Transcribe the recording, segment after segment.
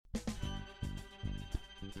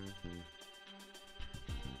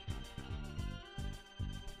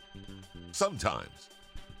Sometimes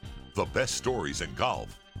the best stories in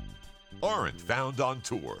golf aren't found on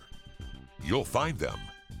tour. You'll find them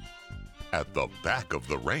at the back of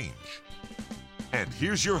the range. And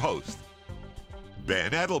here's your host,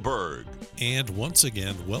 Ben Adelberg. And once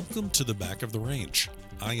again, welcome to the back of the range.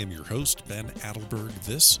 I am your host, Ben Adelberg.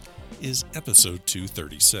 This is episode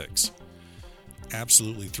 236.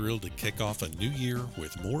 Absolutely thrilled to kick off a new year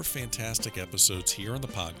with more fantastic episodes here on the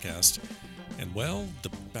podcast. And well, the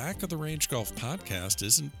Back of the Range Golf podcast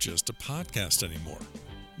isn't just a podcast anymore.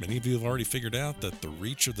 Many of you have already figured out that the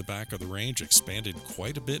reach of the Back of the Range expanded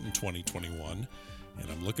quite a bit in 2021,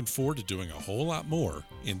 and I'm looking forward to doing a whole lot more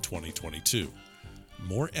in 2022.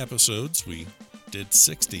 More episodes, we did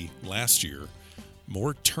 60 last year,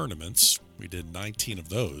 more tournaments, we did 19 of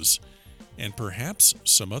those, and perhaps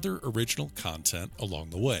some other original content along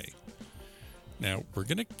the way. Now, we're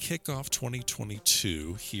going to kick off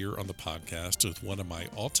 2022 here on the podcast with one of my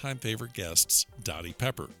all-time favorite guests, Dottie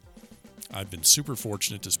Pepper. I've been super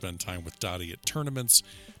fortunate to spend time with Dottie at tournaments,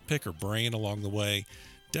 pick her brain along the way,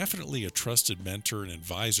 definitely a trusted mentor and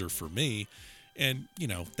advisor for me, and,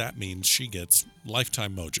 that means she gets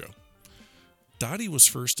lifetime mojo. Dottie was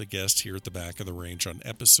first a guest here at the Back of the Range on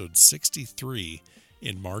episode 63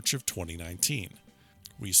 in March of 2019.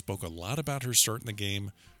 We spoke a lot about her start in the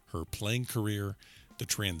game, her playing career, the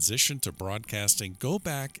transition to broadcasting. Go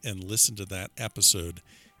back and listen to that episode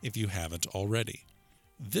if you haven't already.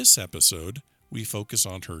 This episode, we focus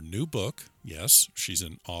on her new book. Yes, she's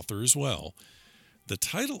an author as well. The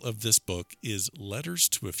title of this book is Letters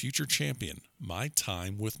to a Future Champion, My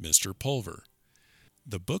Time with Mr. Pulver.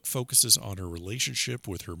 The book focuses on her relationship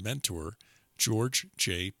with her mentor, George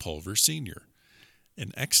J. Pulver Sr.,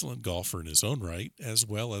 an excellent golfer in his own right, as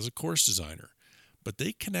well as a course designer. But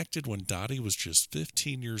they connected when Dottie was just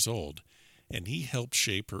 15 years old, and he helped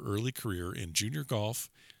shape her early career in junior golf,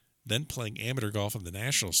 then playing amateur golf on the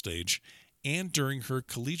national stage, and during her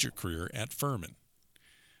collegiate career at Furman.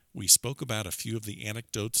 We spoke about a few of the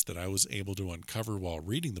anecdotes that I was able to uncover while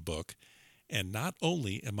reading the book, and not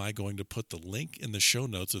only am I going to put the link in the show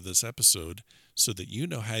notes of this episode so that you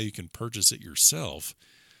know how you can purchase it yourself,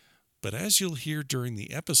 but as you'll hear during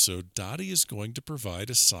the episode, Dottie is going to provide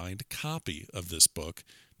a signed copy of this book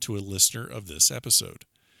to a listener of this episode.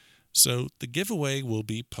 So the giveaway will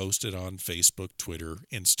be posted on Facebook, Twitter,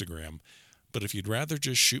 Instagram, but if you'd rather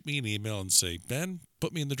just shoot me an email and say, Ben,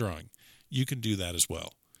 put me in the drawing, you can do that as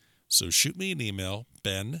well. So shoot me an email,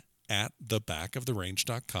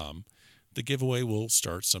 ben@thebackoftherange.com. The giveaway will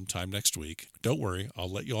start sometime next week. Don't worry, I'll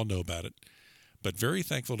let you all know about it. But very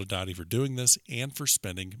thankful to Dottie for doing this and for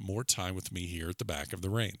spending more time with me here at the Back of the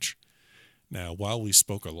Range. Now, while we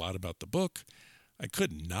spoke a lot about the book, I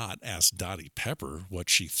could not ask Dottie Pepper what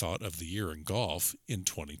she thought of the year in golf in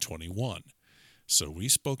 2021. So we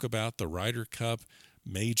spoke about the Ryder Cup,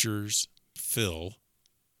 majors, Phil,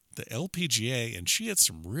 the LPGA, and she had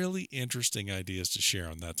some really interesting ideas to share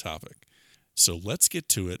on that topic. So let's get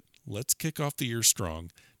to it. Let's kick off the year strong.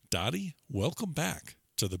 Dottie, welcome back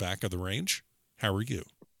to the Back of the Range. How are you?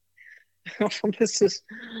 This is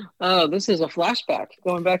a flashback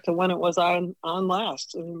going back to when it was on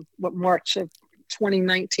last. March of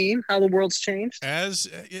 2019? How the world's changed.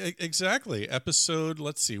 Exactly. Episode.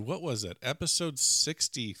 Let's see. What was it? Episode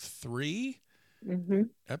 63. Mm-hmm.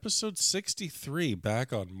 Episode 63.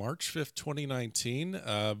 Back on March 5th, 2019.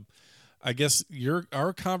 I guess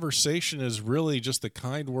our conversation is really just the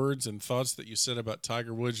kind words and thoughts that you said about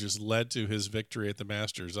Tiger Woods just led to his victory at the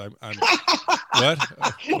Masters. I'm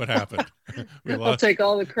what happened? I'll take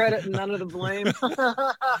all the credit and none of the blame.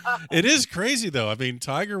 It is crazy though. I mean,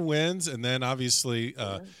 Tiger wins, and then obviously,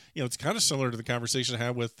 it's kind of similar to the conversation I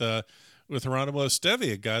had with Geronimo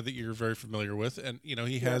Estevi, a guy that you're very familiar with, and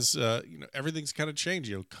he has everything's kind of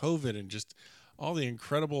changed. COVID and just all the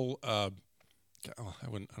incredible. I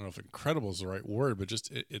don't know if incredible is the right word, but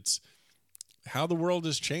just it's how the world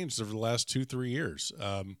has changed over the last 2-3 years.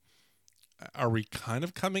 Are we kind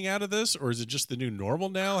of coming out of this, or is it just the new normal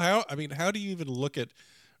now? How do you even look at?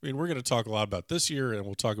 We're going to talk a lot about this year, and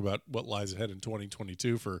we'll talk about what lies ahead in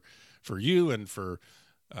 2022 for you and for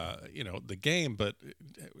the game. But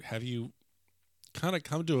have you kind of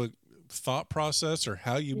come to a thought process or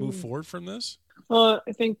how you move forward from this? I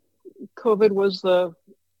think COVID was the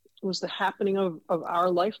happening of our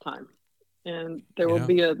lifetime, and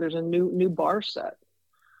there's a new bar set.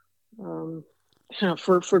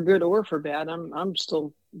 For good or for bad. I'm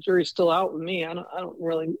still, jury's still out with me. I'm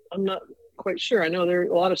not quite sure. I know there are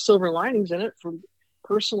a lot of silver linings in it for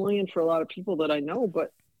personally and for a lot of people that I know,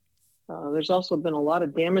 but there's also been a lot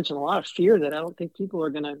of damage and a lot of fear that I don't think people are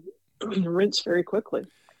going to rinse very quickly.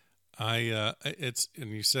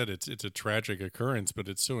 And you said it's a tragic occurrence, but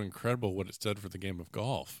it's so incredible what it's done for the game of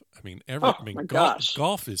golf. I mean, Oh my gosh.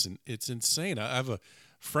 golf it's insane. I have a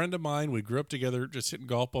friend of mine. We grew up together, just hitting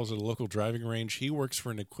golf balls at a local driving range. He works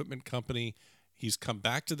for an equipment company. He's come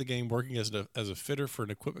back to the game working as a fitter for an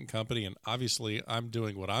equipment company, and obviously I'm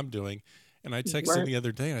doing what I'm doing. And I texted him the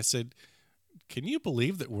other day, and I said, "Can you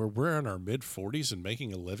believe that we're in our mid-40s and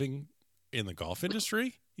making a living in the golf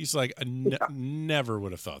industry?" He's like, "I never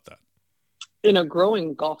would have thought that." In a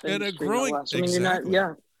growing golf industry, in a growing, no less. I mean, exactly.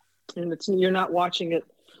 And you're not watching it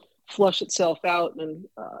flush itself out. And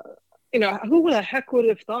who the heck would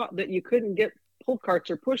have thought that you couldn't get pull carts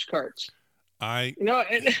or push carts? And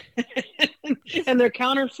they're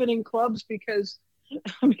counterfeiting clubs because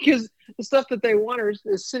the stuff that they want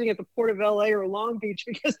is sitting at the Port of LA or Long Beach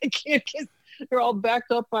because they can't get. They're all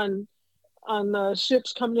backed up on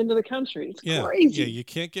ships coming into the country. It's crazy. Yeah, you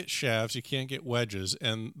can't get shafts, you can't get wedges,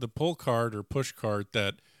 and the pull cart or push cart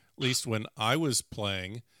that, at least when I was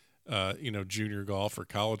playing, junior golf or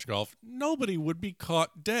college golf, nobody would be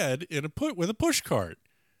caught dead with a push cart.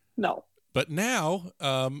 No. But now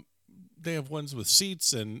they have ones with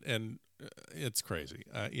seats, and it's crazy.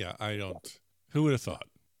 I don't. Who would have thought?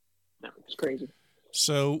 No, it's crazy.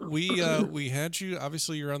 So we had you.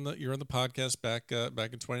 Obviously, you're on the podcast back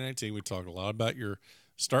in 2019. We talked a lot about your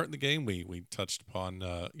start in the game. We touched upon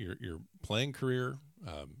your playing career.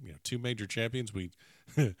 2 major champions.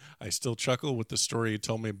 I still chuckle with the story you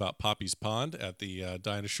told me about Poppy's Pond at the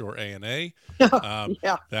Dinah Shore A&A.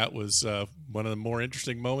 Yeah, that was one of the more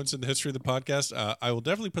interesting moments in the history of the podcast. I will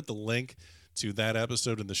definitely put the link to that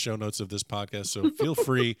episode in the show notes of this podcast. So feel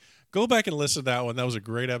free, go back and listen to that one. That was a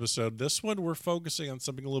great episode. This one, we're focusing on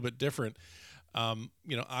something a little bit different.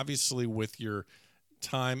 Obviously with your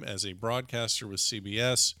time as a broadcaster with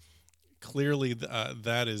CBS, clearly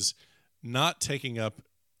that is not taking up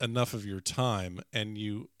enough of your time, and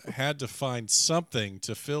you had to find something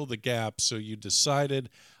to fill the gap. So you decided,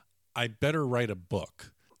 I better write a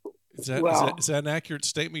book. Is that an accurate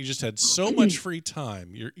statement? You just had so much free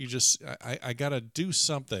time. I got to do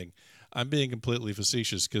something. I'm being completely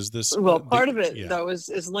facetious because this. Well, part of it though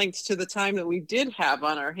is linked to the time that we did have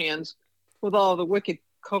on our hands with all the wicked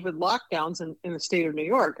COVID lockdowns in the state of New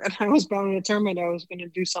York, and I was bound and determined I was going to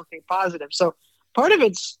do something positive. So part of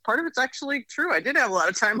it's actually true. I did have a lot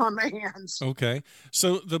of time on my hands. Okay,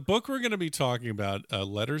 so the book we're going to be talking about,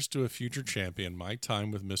 "Letters to a Future Champion: My Time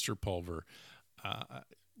with Mr. Pulver."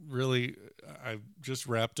 Really, I've just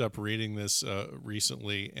wrapped up reading this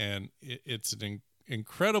recently, and it's an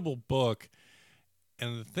incredible book.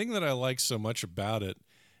 And the thing that I like so much about it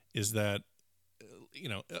is that,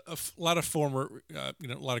 a lot of former, a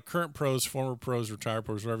lot of current pros, former pros, retired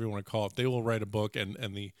pros, whatever you want to call it, they will write a book, and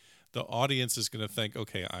the audience is going to think,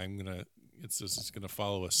 okay, it's going to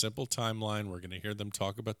follow a simple timeline. We're going to hear them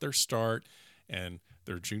talk about their start and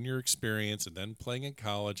their junior experience and then playing in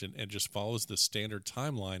college, and just follows the standard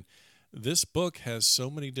timeline. This book has so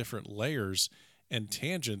many different layers and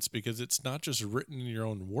tangents because it's not just written in your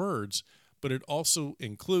own words, but it also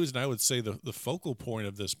includes, and I would say the focal point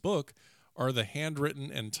of this book are the handwritten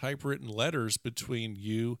and typewritten letters between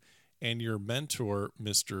you and your mentor,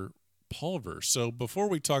 Mr. Pulver. So before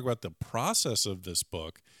we talk about the process of this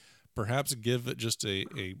book, perhaps give it just a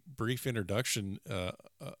brief introduction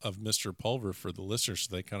of Mr. Pulver for the listeners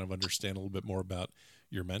so they kind of understand a little bit more about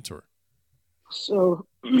your mentor. So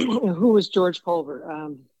who was George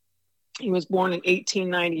Pulver? He was born in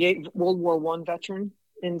 1898, World War I veteran,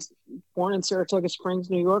 born in Saratoga Springs,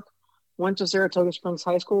 New York. Went to Saratoga Springs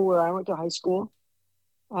High School, where I went to high school.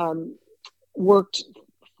 Worked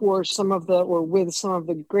with some of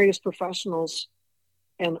the greatest professionals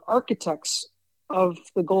and architects of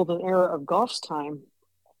the golden era of golf's time,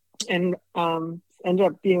 and ended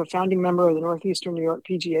up being a founding member of the Northeastern New York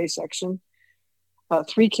PGA section.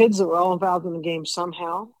 3 kids that were all involved in the game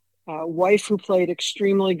somehow. Wife who played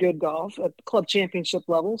extremely good golf at the club championship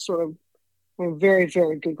level, sort of a very,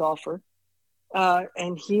 very good golfer.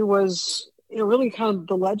 And he was really kind of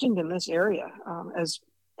the legend in this area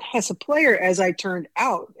as a player, as it turned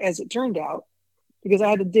out, because I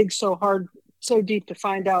had to dig so hard, so deep to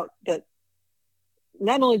find out that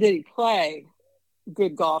not only did he play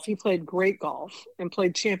good golf, he played great golf and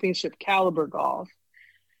played championship caliber golf.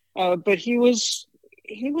 But he was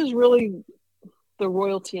really the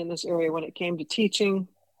royalty in this area when it came to teaching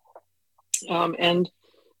and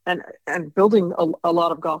building a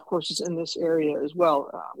lot of golf courses in this area as well,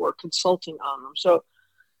 or consulting on them. So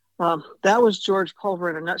that was George Pulver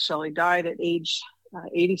in a nutshell. He died at age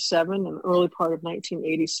 87 in the early part of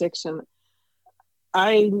 1986. And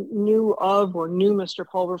I knew Mr.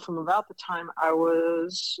 Pulver from about the time I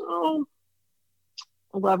was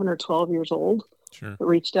 11 or 12 years old. Sure. I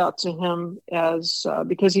reached out to him as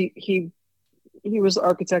because he was the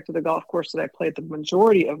architect of the golf course that I played the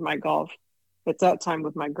majority of my golf at that time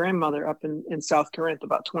with my grandmother up in South Corinth,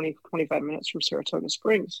 about 25 minutes from Saratoga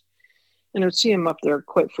Springs. And I would see him up there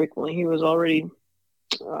quite frequently. He was already,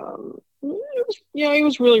 he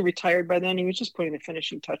was really retired by then. He was just putting the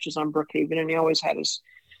finishing touches on Brookhaven, and he always had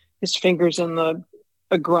his fingers in the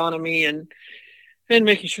agronomy and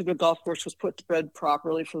making sure the golf course was put to bed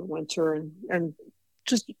properly for the winter, and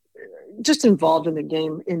just involved in the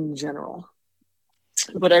game in general.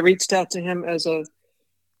 But I reached out to him as a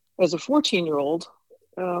 14-year-old,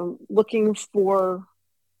 looking for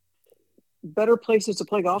better places to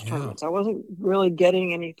play golf tournaments. I wasn't really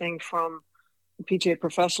getting anything from the PGA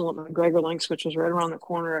Professional at McGregor Links, which was right around the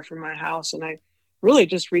corner from my house. And I really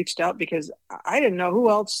just reached out because I didn't know who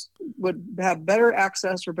else would have better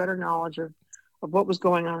access or better knowledge of what was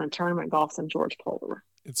going on in tournament golf than George Pulver.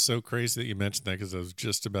 It's so crazy that you mentioned that, because I was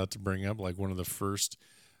just about to bring up like one of the first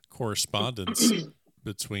correspondence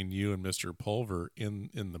between you and Mr. Pulver in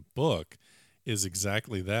the book is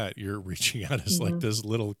exactly that. You're reaching out as like this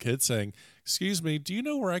little kid saying, "Excuse me, do you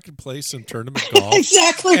know where I could play some tournament golf?"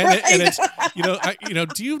 Exactly right. And it's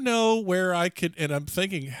do you know where I could? And I'm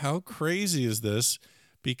thinking, how crazy is this?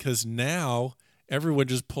 Because now everyone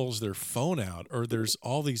just pulls their phone out, or there's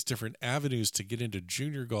all these different avenues to get into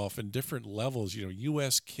junior golf and different levels.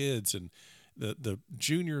 U.S. kids and the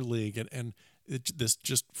junior league, and this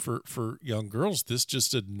just for young girls, this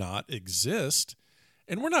just did not exist.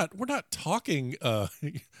 And we're not talking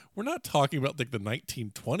we're not talking about like the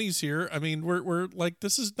 1920s here. I mean, we're like,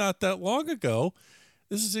 this is not that long ago.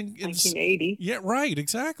 This is in 1980. Yeah, right,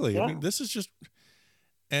 exactly. Yeah. I mean, this is just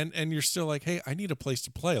and you're still like, hey, I need a place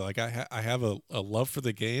to play. Like I have a love for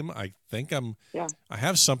the game. I think I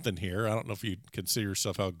have something here. I don't know if you consider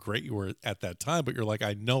yourself how great you were at that time, but you're like,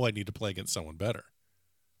 I know I need to play against someone better.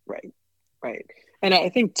 Right. And I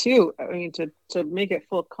think too, I mean, to make it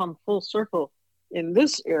come full circle in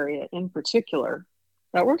this area in particular,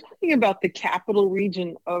 that we're talking about the capital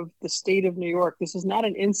region of the state of New York. This is not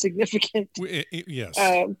an insignificant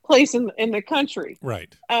place in the country.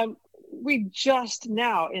 Right. We just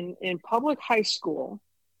now in public high school,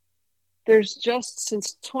 there's just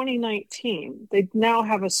since 2019, they now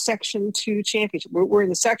have a Section 2 championship. We're in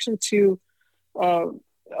the Section 2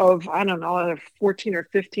 of, I don't know, 14 or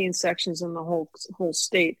 15 sections in the whole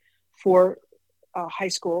state for high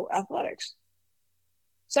school athletics.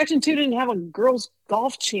 Section 2 didn't have a girls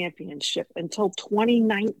golf championship until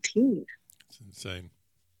 2019. It's insane.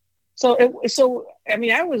 So it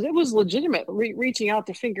was legitimate reaching out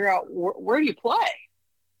to figure out where do you play?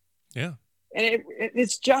 Yeah. And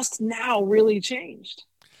it's just now really changed.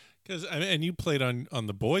 Because and you played on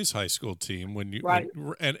the boys' high school team right.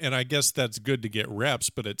 And I guess that's good to get reps,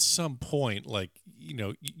 but at some point, like,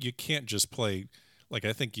 you can't just play. Like,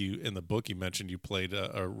 I think you in the book you mentioned you played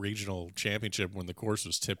a regional championship when the course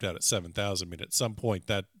was tipped out at 7,000. I mean, at some point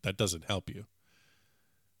that doesn't help you.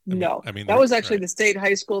 I mean that was actually the state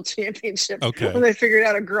high school championship. Okay. When they figured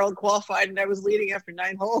out a girl qualified and I was leading after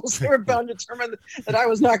 9 holes, they were bound to determine that I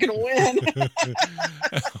was not going to win.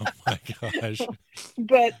 Oh my gosh!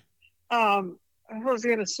 But I was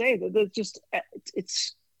going to say that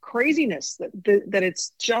it's craziness that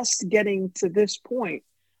it's just getting to this point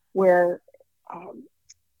where.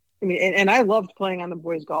 And I loved playing on the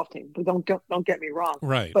boys' golf team, but don't get me wrong.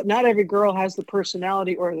 Right. But not every girl has the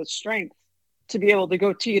personality or the strength to be able to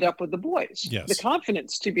go tee it up with the boys. Yes. The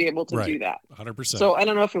confidence to be able to do that. 100%. So I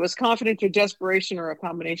don't know if it was confidence or desperation or a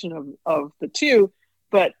combination of the two,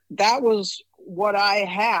 but that was what I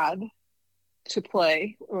had to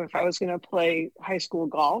play, or if I was going to play high school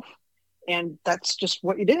golf, and that's just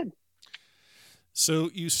what you did. So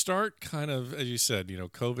you start kind of, as you said,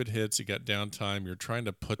 COVID hits, you got downtime, you're trying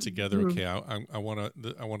to put together, okay, I want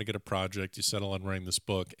to get a project, you settle on writing this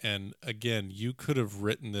book. And again, you could have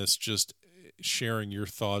written this just sharing your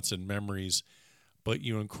thoughts and memories, but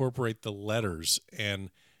you incorporate the letters,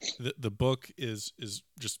 and the book is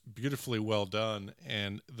just beautifully well done.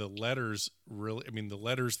 And the letters really,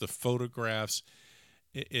 the photographs,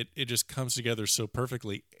 it just comes together so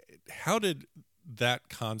perfectly. How did that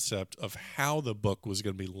concept of how the book was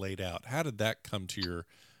going to be laid out, how did that come to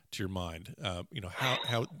your mind?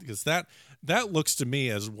 How because that looks to me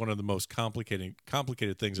as one of the most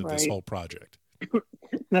complicated things of this whole project.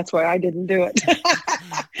 That's why I didn't do it.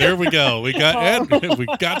 There we go. We got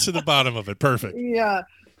to the bottom of it. Perfect. Yeah.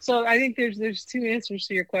 So I think there's two answers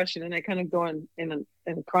to your question, and I kind of go in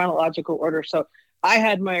chronological order. So I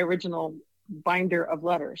had my original binder of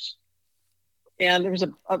letters, and there's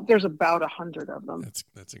about 100 of them.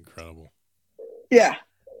 That's incredible. Yeah,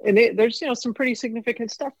 and there's some pretty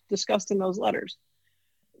significant stuff discussed in those letters,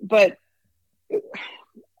 but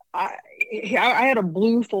I had a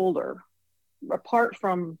blue folder apart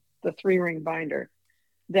from the 3-ring binder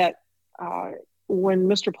that when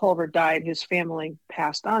Mr. Pulver died, his family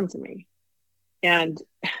passed on to me. And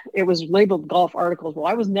it was labeled golf articles. Well,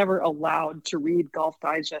 I was never allowed to read Golf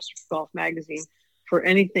Digest or Golf Magazine for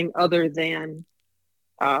anything other than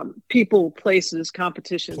people, places,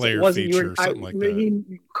 competitions. Player it wasn't feature, something like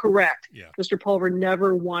that. Correct. Yeah. Mr. Pulver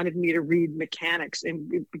never wanted me to read mechanics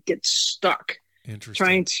and get stuck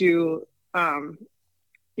trying to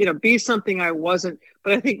be something I wasn't.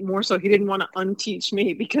 But I think more so he didn't want to unteach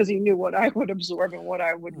me because he knew what I would absorb and what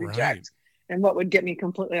I would reject and what would get me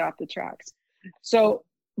completely off the tracks. So,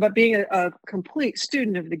 but being a complete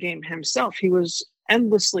student of the game himself, he was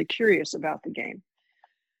endlessly curious about the game.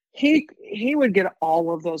 He would get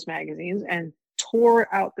all of those magazines and tore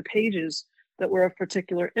out the pages that were of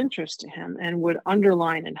particular interest to him and would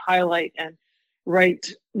underline and highlight and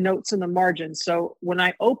write notes in the margin. So when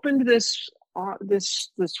I opened this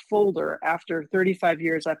folder after 35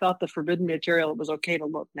 years, I thought the forbidden material, it was okay to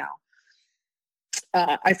look now.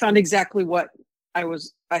 I found exactly what I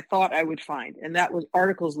thought I would find, and that was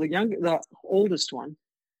articles. The oldest one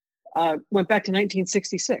went back to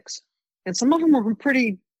 1966, and some of them were in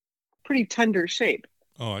pretty tender shape.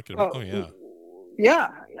 Oh, I could. Yeah.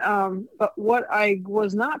 But what I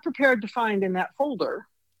was not prepared to find in that folder,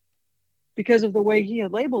 because of the way he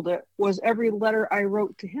had labeled it, was every letter I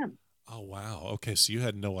wrote to him. Oh wow. Okay, so you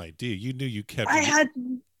had no idea. You knew you kept.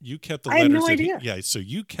 You kept the letters. I had no idea. So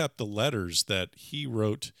you kept the letters that he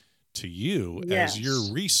wrote to you as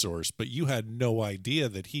your resource, but you had no idea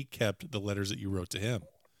that he kept the letters that you wrote to him.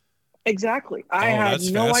 Exactly. I had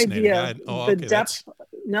no idea the depth.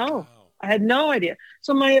 No, I had no idea.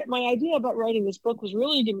 So my idea about writing this book was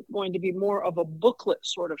really going to be more of a booklet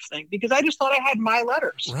sort of thing, because I just thought I had my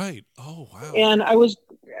letters. Right. Oh, wow.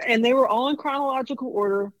 And they were all in chronological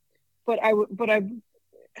order, but I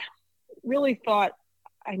really thought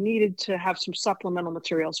I needed to have some supplemental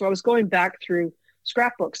material. So I was going back through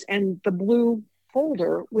scrapbooks, and the blue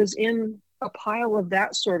folder was in a pile of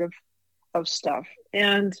that sort of stuff,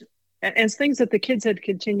 and things that the kids had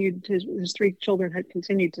continued to, his 3 children had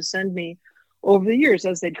continued to send me over the years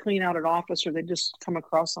as they'd clean out an office or they'd just come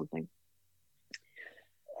across something.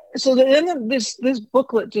 So then this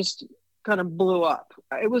booklet just kind of blew up.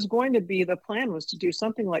 It was going to be, the plan was to do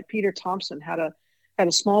something like Peter Thompson had a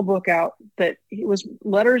small book out that it was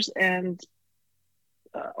letters and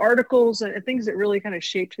articles and things that really kind of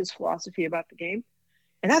shaped his philosophy about the game.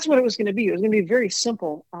 And that's what it was going to be. It was going to be very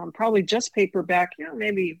simple, probably just paperback,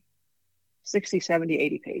 maybe 60, 70,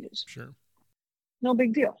 80 pages. Sure. No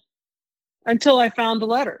big deal. Until I found the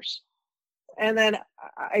letters. And then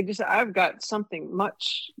I've got something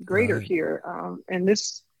much greater here. And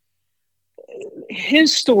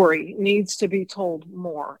his story needs to be told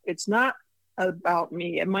more. It's not about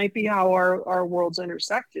me. It might be how our worlds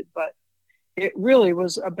intersected, but it really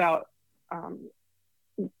was about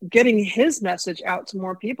getting his message out to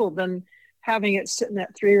more people than having it sit in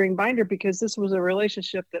that 3-ring binder, because this was a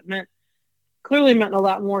relationship that clearly meant a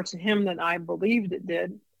lot more to him than I believed it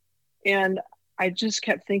did. And I just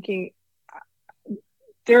kept thinking,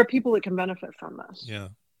 there are people that can benefit from this. Yeah.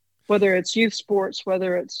 Whether it's youth sports,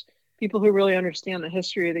 whether it's people who really understand the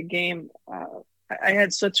history of the game. I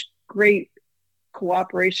had such great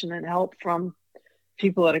cooperation and help from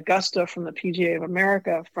people at Augusta, from the PGA of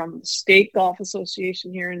America, from the State Golf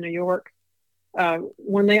Association here in New York.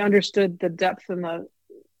 When they understood the depth and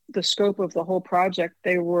the scope of the whole project,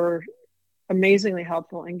 they were amazingly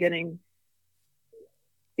helpful in getting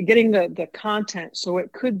the content so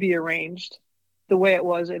it could be arranged the way it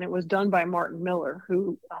was. And it was done by Martin Miller,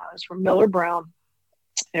 who is from Miller Brown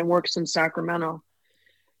and works in Sacramento,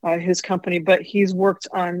 his company. But he's worked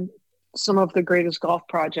on some of the greatest golf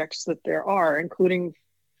projects that there are, including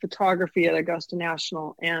photography at Augusta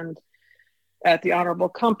National and at the Honorable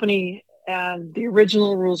Company, and the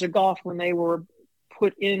original Rules of Golf when they were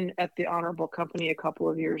put in at the Honorable Company a couple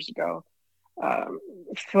of years ago.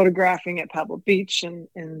 Photographing at Pebble Beach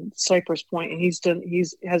and Cypress Point, and he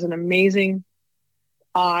has an amazing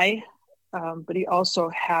eye, but he also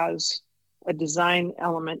has a design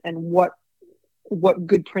element and what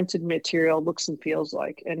good printed material looks and feels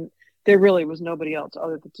like. And there really was nobody else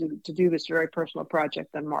other than to do this very personal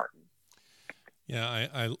project than Martin. Yeah,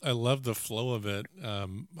 I love the flow of it. I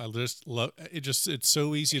just love it. It's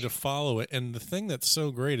so easy to follow it. And the thing that's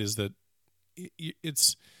so great is that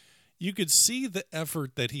you could see the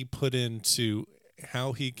effort that he put into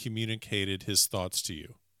how he communicated his thoughts to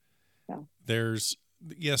you. Yeah. There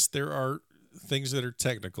are things that are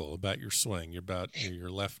technical about your swing, about your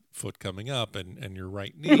left foot coming up and your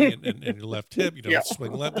right knee and your left hip,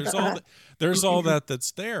 swing left. There's all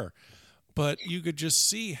that's there. But you could just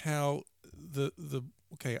see how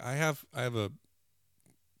I have a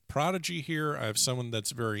prodigy here. I have someone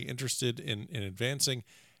that's very interested in advancing.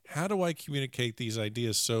 How do I communicate these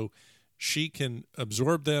ideas so she can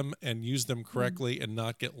absorb them and use them correctly and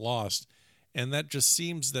not get lost? And that just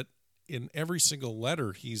seems that in every single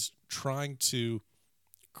letter, he's trying to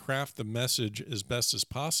craft the message as best as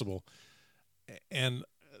possible. And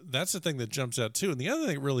that's the thing that jumps out too. And the other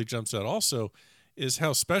thing that really jumps out also is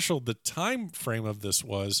how special the time frame of this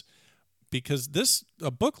was, because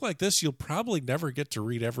a book like this, you'll probably never get to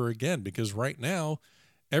read ever again, because right now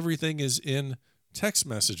everything is in text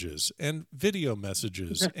messages and video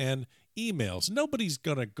messages and emails. Nobody's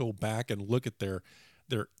going to go back and look at their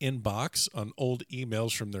inbox on old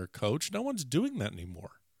emails from their coach. No one's doing that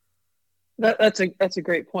anymore. That's a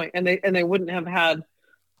great point. And they wouldn't have had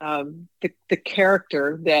the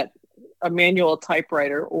character that a manual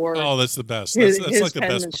typewriter or that's the best. His like the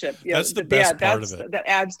penmanship. best. That's the best part of it. That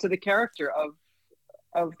adds to the character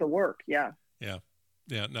of the work. Yeah. Yeah.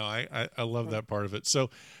 No, I love that part of it. So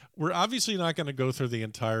we're obviously not going to go through the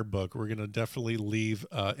entire book. We're going to definitely leave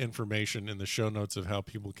information in the show notes of how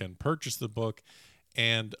people can purchase the book.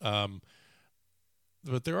 And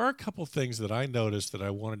but there are a couple things that I noticed that I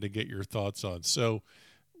wanted to get your thoughts on. So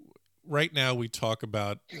right now we talk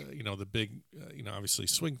about the big obviously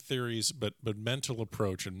swing theories, but mental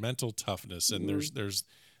approach and mental toughness, and there's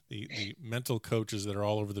the mental coaches that are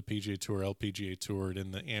all over the PGA Tour, LPGA Tour, and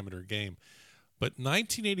in the amateur game. But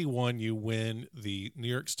 1981, you win the New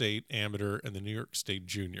York State Amateur and the New York State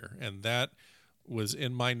Junior, and that was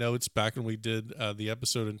in my notes back when we did the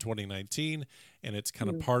episode in 2019, and it's kind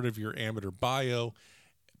of part of your amateur bio.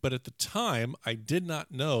 But at the time, I did not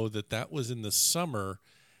know that was in the summer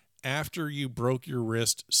after you broke your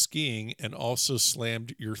wrist skiing and also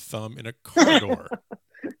slammed your thumb in a car door.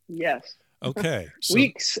 Yes. Okay. So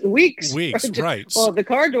weeks. Right. Well, the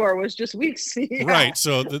car door was just weeks. Yeah. Right.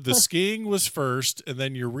 So the skiing was first, and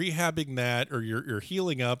then you're rehabbing that, or you're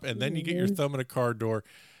healing up, and then you get your thumb in a car door.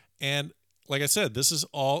 And like I said, this is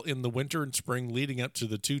all in the winter and spring leading up to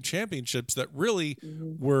the two championships that really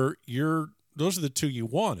were those are the two you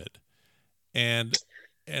wanted. And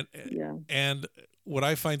what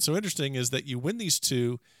I find so interesting is that you win these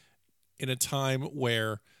two in a time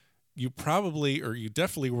where you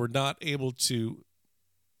definitely were not able to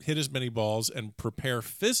hit as many balls and prepare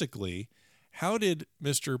physically. How did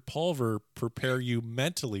Mr. Pulver prepare you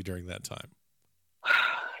mentally during that time?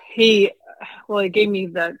 He gave me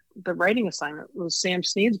the writing assignment. It was Sam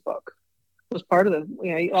Snead's book. It was part of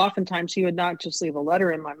oftentimes he would not just leave a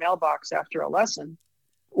letter in my mailbox after a lesson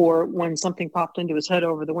or when something popped into his head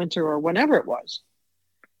over the winter or whenever it was.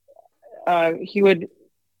 He would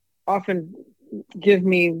often give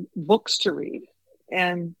me books to read,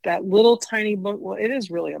 and that little tiny book,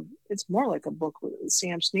 it's more like a book,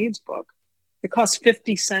 Sam Snead's book. It cost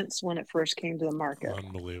 50 cents when it first came to the market.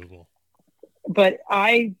 Unbelievable. But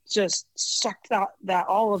I just sucked that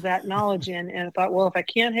all of that knowledge in, and I thought, well, if I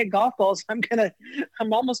can't hit golf balls,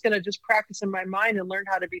 I'm almost gonna just practice in my mind and learn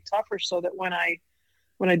how to be tougher, so that when I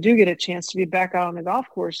do get a chance to be back out on the golf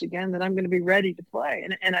course again, that I'm going to be ready to play.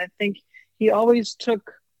 And I think he always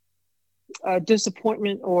took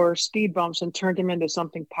disappointment or speed bumps and turned them into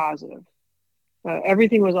something positive.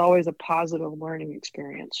 Everything was always a positive learning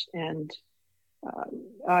experience, and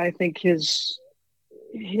I think there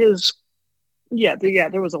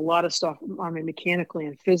was a lot of stuff, mechanically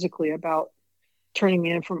and physically, about turning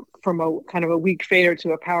me in from a kind of a weak fader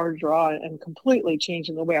to a power draw and completely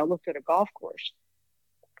changing the way I looked at a golf course.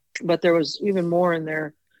 But there was even more in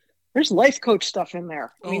there. There's life coach stuff in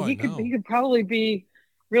there. He could probably be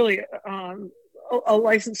really a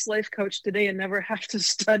licensed life coach today and never have to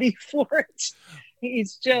study for it.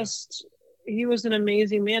 He was an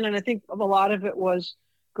amazing man. And I think a lot of it was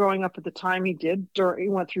growing up at the time he did. He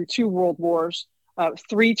went through 2 world wars,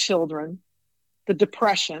 3 children, the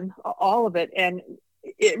Depression, all of it. And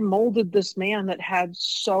it molded this man that had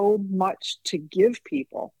so much to give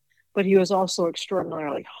people, but he was also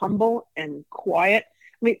extraordinarily humble and quiet.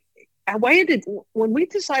 When we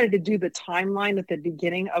decided to do the timeline at the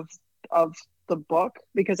beginning of the book,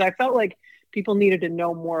 because I felt like people needed to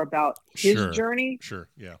know more about his journey. Sure.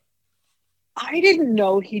 Yeah. I didn't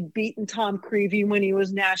know he'd beaten Tom Creevy when he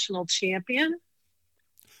was national champion.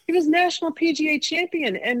 He was national PGA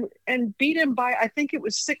champion and beat him by, I think it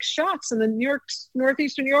was 6 shots in the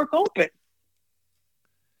Northeastern New York Open.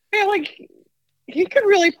 Yeah, like he could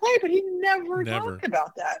really play, but he never talked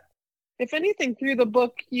about that. If anything, through the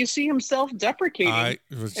book, you see him self-deprecating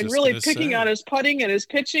and really picking on his putting and his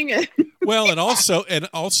pitching. Well, and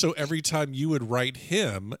also every time you would write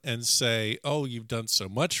him and say, "Oh, you've done so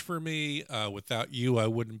much for me. Without you, I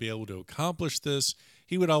wouldn't be able to accomplish this."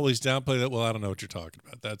 He would always downplay that. Well, I don't know what you're talking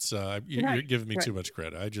about. That's you're giving me too much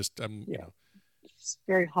credit. I'm you know,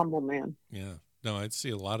 very humble man. Yeah, no, I'd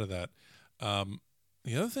see a lot of that.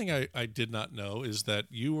 The other thing I did not know is that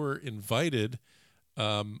you were invited.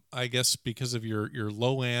 I guess because of your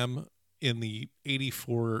low-am in the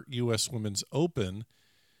 '84 U.S. Women's Open,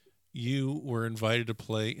 you were invited to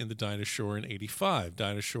play in the Dinah Shore in '85.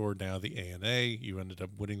 Dinah Shore, now the ANA. You ended up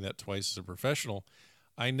winning that twice as a professional.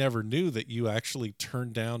 I never knew that you actually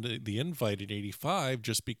turned down the invite in '85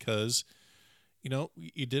 just because,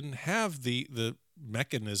 you didn't have the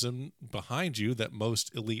mechanism behind you that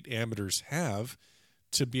most elite amateurs have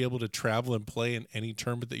to be able to travel and play in any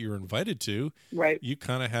tournament that you're invited to. Right. You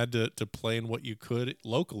kind of had to play in what you could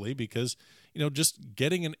locally because, just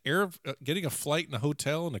getting getting a flight and a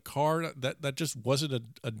hotel and a car, that just wasn't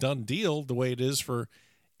a done deal the way it is for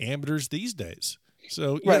amateurs these days.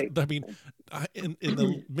 So, right. I mean, in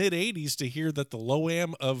the mid '80s to hear that the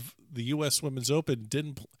low-am of the U.S. Women's Open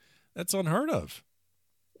that's unheard of.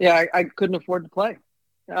 Yeah, I couldn't afford to play.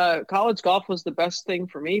 College golf was the best thing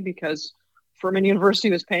for me because Furman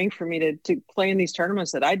University was paying for me to play in these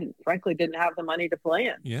tournaments that I frankly didn't have the money to play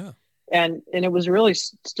in. Yeah. And it was really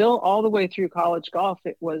still all the way through college golf.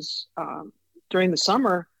 It was during the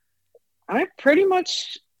summer, I pretty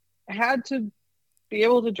much had to be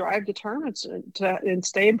able to drive to tournaments and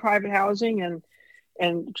stay in private housing and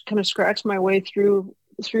kind of scratch my way through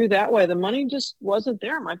that way. The money just wasn't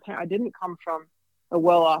there. I didn't come from a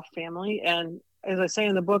well-off family. And as I say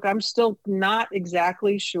in the book, I'm still not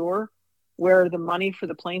exactly sure where the money for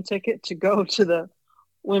the plane ticket to go to the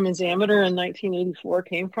women's amateur in 1984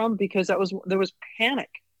 came from, because there was panic.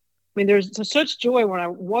 I mean, there's such joy when I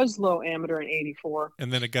was low amateur in '84.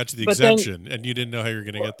 And then it got to the exemption and you didn't know how you were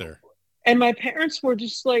going to get there. And my parents were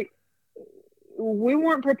just like, we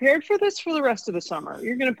weren't prepared for this for the rest of the summer.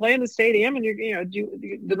 You're going to play in the stadium and you're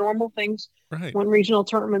do the normal things. Right. When regional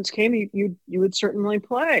tournaments came, you would certainly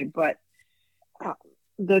play, but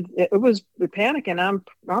it was the panic, and I'm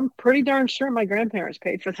pretty darn sure my grandparents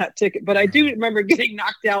paid for that ticket. But I do remember getting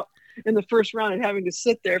knocked out in the first round and having to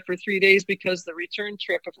sit there for 3 days because the return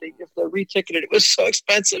trip, if they reticketed, it was so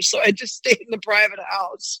expensive. So I just stayed in the private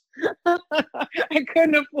house. I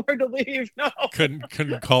couldn't afford to leave. No.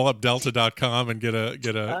 Couldn't call up Delta.com and get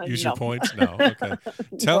a use your points. No. Okay.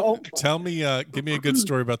 Tell me, give me a good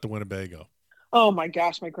story about the Winnebago. Oh my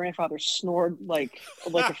gosh, my grandfather snored like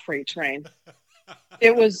a freight train.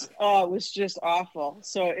 It was just awful.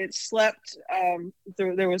 So it slept.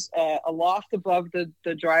 There was a loft above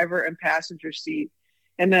the driver and passenger seat,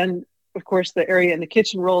 and then of course the area in the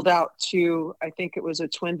kitchen rolled out to, I think it was a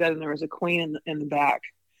twin bed, and there was a queen in the back.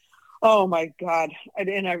 Oh my God!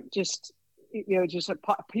 And I just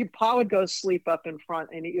Pa would go sleep up in front,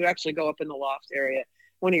 and you'd actually go up in the loft area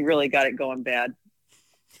when he really got it going bad.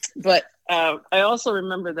 But I also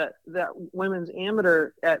remember that women's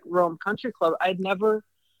amateur at Rome Country Club. I'd never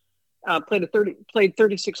played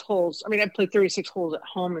 36 holes. I mean, I'd played 36 holes at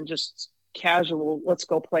home and just casual, let's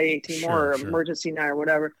go play 18 more or emergency night or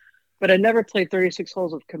whatever. But I never played 36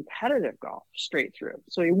 holes of competitive golf straight through.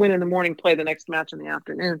 So you win in the morning, play the next match in the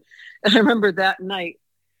afternoon. And I remember that night,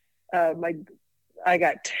 I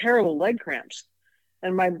got terrible leg cramps.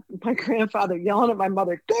 And my grandfather yelling at my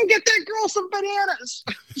mother, "Go get that girl some bananas.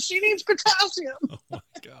 She needs potassium." Oh my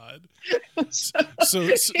God! So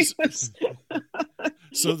this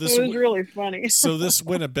was really funny. So this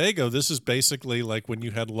Winnebago, this is basically like when you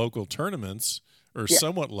had local tournaments or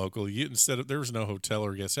somewhat local. There was no hotel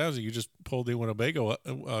or guest housing. You just pulled the Winnebago.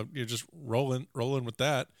 You're just rolling with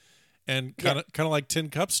that, and kind of like Tin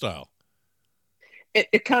Cup style.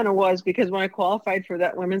 It kind of was, because when I qualified for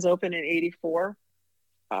that Women's Open in '84.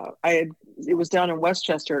 It was down in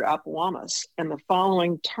Westchester at Appowamus, and the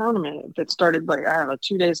following tournament that started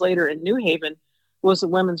 2 days later in New Haven was the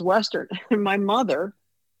Women's Western. And my mother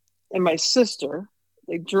and my sister,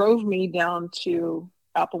 they drove me down to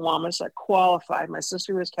Appowamus. I qualified. My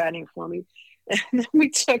sister was caddying for me, and then we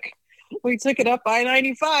took it up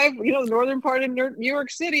I-95, the northern part of New York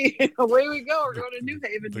City. Away we go. We're going to New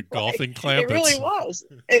Haven. The golfing clampets. It really was.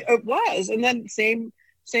 It was, and then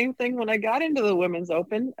same thing when I got into the Women's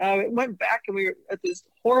Open. It went back, and we were at this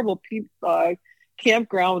horrible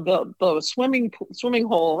campground, the swimming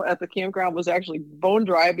hole at the campground was actually bone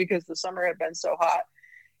dry because the summer had been so hot.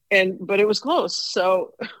 But it was close.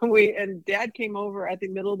 So Dad came over at the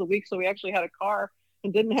middle of the week. So we actually had a car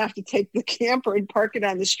and didn't have to take the camper and park it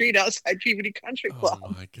on the street outside Peabody Country Club. Oh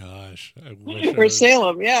my gosh. I wish or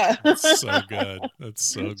Salem. Yeah. That's so good. That's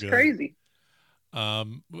so it's good. Crazy.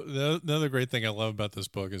 Another great thing I love about this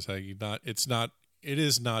book is how it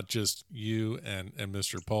is not just you and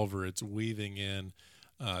Mr. Pulver. It's weaving in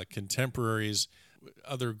contemporaries,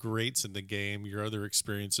 other greats in the game, your other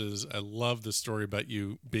experiences. I love the story about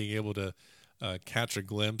you being able to catch a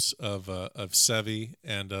glimpse of Sevy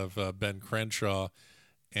and of Ben Crenshaw,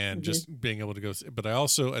 and just being able to go. But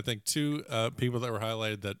I think two people that were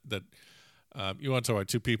highlighted that you want to talk about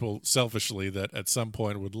two people selfishly that at some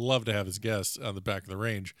point would love to have as guests on the Back of the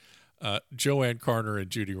Range, Joanne Carner and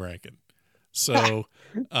Judy Rankin. So,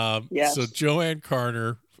 yes. So Joanne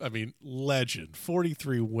Carner, I mean, legend,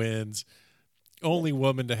 43 wins, only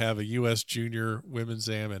woman to have a U.S. Junior Women's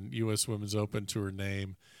Am and U.S. Women's Open to her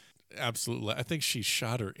name. Absolutely. I think she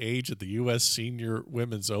shot her age at the U.S. Senior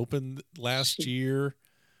Women's Open last year.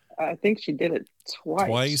 I think she did it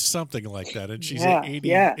twice, something like that. And she's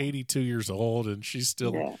 82 years old, and she's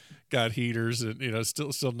still got heaters and,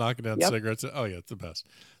 still knocking down cigarettes. Oh yeah, it's the best.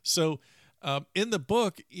 So, in the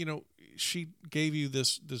book, she gave you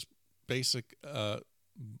this basic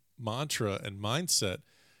mantra and mindset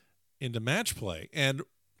into match play. And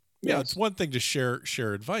it's one thing to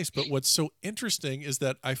share advice, but what's so interesting is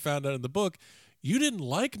that I found out in the book you didn't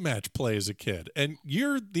like match play as a kid, and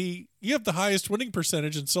you have the highest winning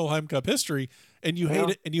percentage in Solheim Cup history, and you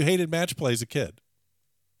hated match play as a kid.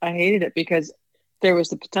 I hated it because there was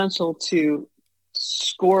the potential to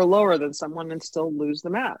score lower than someone and still lose the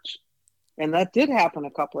match. And that did happen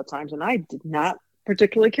a couple of times, and I did not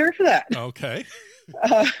particularly care for that. Okay.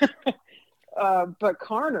 But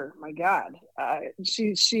Carner, my God,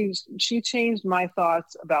 she changed my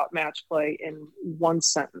thoughts about match play in one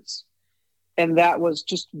sentence. And that was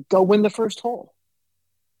just go win the first hole.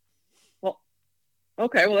 Well,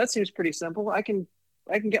 okay. Well, that seems pretty simple. I can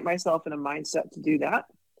get myself in a mindset to do that.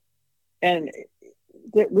 And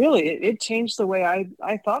it changed the way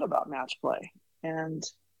I thought about match play. And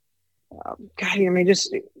God, I mean,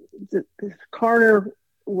 just Carter,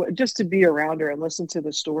 just to be around her and listen to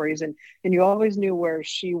the stories. And you always knew where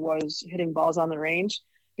she was hitting balls on the range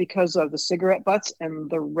because of the cigarette butts and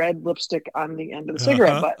the red lipstick on the end of the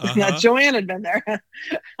cigarette butt. Now, Joanne had been there.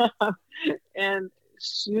 And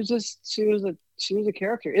she was a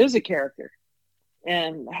character, is a character.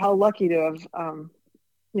 And how lucky to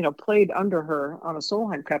have, played under her on a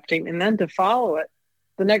Solheim Cup team. And then to follow it,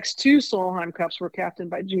 the next two Solheim Cups were captained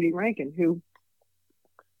by Judy Rankin, who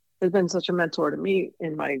has been such a mentor to me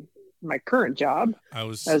in my current job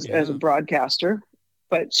as a broadcaster.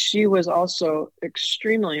 But she was also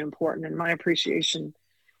extremely important in my appreciation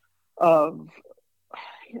of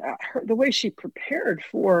the way she prepared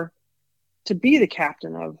to be the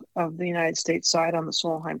captain of the United States side on the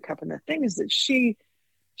Solheim Cup. And the thing is that she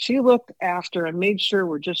looked after and made sure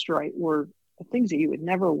we're just right, were the things that you would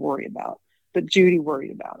never worry about, but Judy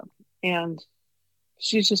worried about them. And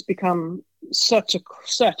she's just become such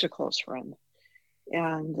a close friend.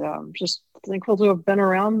 And just thankful to have been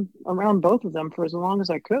around both of them for as long as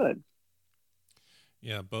I could.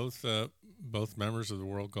 Yeah, both members of the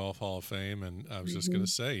World Golf Hall of Fame, and I was just going to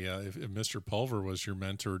say, if Mr. Pulver was your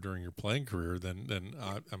mentor during your playing career, then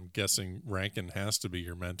I'm guessing Rankin has to be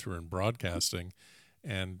your mentor in broadcasting,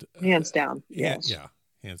 and hands down, yes, yeah,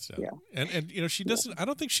 hands down, yeah. And she doesn't. I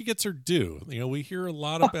don't think she gets her due. We hear a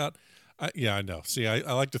lot about. I know. See,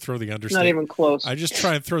 I like to throw the understatement. Not even close. I just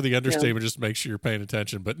try and throw the understatement just to make sure you're paying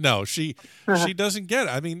attention. But no, she doesn't get it.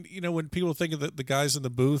 I mean, when people think of the guys in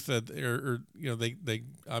the booth, they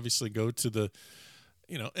obviously go to the,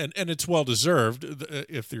 and it's well deserved.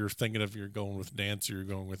 If you're thinking of you're going with Nancy, you're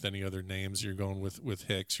going with any other names, you're going with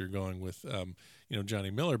Hicks, you're going with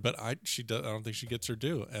Johnny Miller. But I don't think she gets her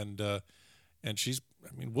due. And she's,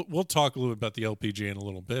 I mean, we'll talk a little bit about the LPGA in a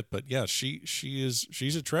little bit, but yeah,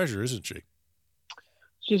 she's a treasure, isn't she?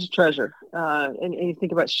 She's a treasure. And you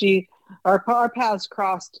think about our paths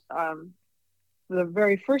crossed the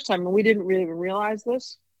very first time, and we didn't really even realize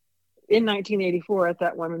this, in 1984 at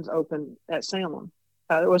that Women's Open at Salem.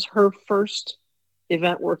 It was her first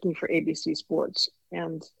event working for ABC Sports.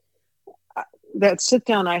 And that sit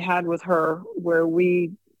down I had with her where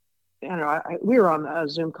we were on a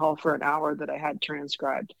Zoom call for an hour that I had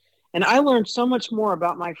transcribed. And I learned so much more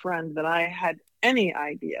about my friend than I had any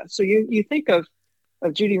idea. So you think of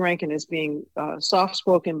Judy Rankin as being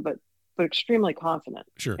soft-spoken, but extremely confident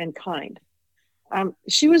and kind.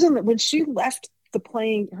 She was when she left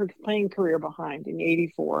her playing career behind in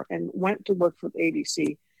 '84 and went to work for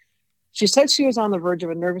ABC. She said she was on the verge of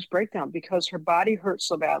a nervous breakdown because her body hurt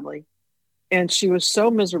so badly, and she was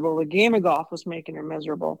so miserable. The game of golf was making her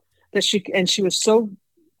miserable that she was so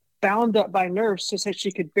bound up by nerves. She said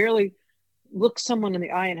she could barely look someone in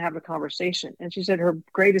the eye and have a conversation. And she said her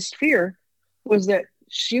greatest fear was that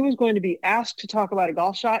she was going to be asked to talk about a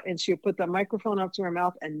golf shot, and she would put the microphone up to her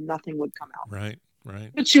mouth and nothing would come out. Right.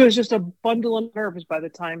 But she was just a bundle of nerves by the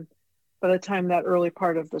time that early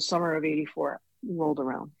part of the summer of '84 rolled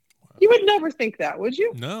around. Wow. You would never think that, would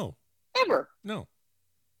you? No. Ever. No.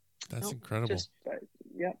 That's incredible.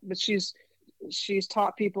 Yeah, but she's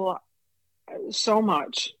taught people so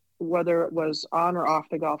much, whether it was on or off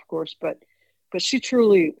the golf course, but she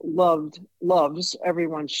truly loves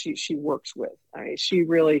everyone she works with. I mean,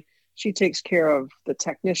 she takes care of the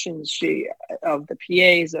technicians, of the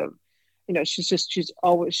PAs, of, you know,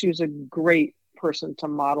 she was a great person to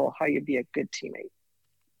model how you be a good teammate.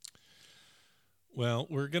 Well,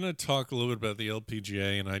 we're going to talk a little bit about the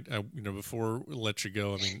LPGA, and I before we let you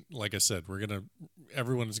go, I mean, like I said,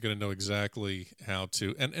 everyone is going to know exactly how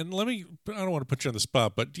to, and I don't want to put you on the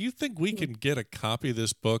spot, but do you think we can get a copy of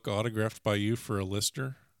this book autographed by you for a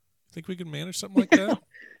listener? Think we can manage something like that?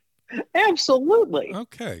 Absolutely.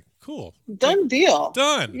 Okay, cool. Done deal.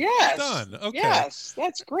 Done. Yes. Done. Okay. Yes,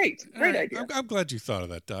 that's great. Great idea. I'm glad you thought of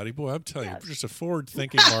that, Dottie. Boy, I'm telling you, you're just a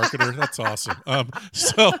forward-thinking marketer. That's awesome.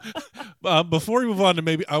 So before we move on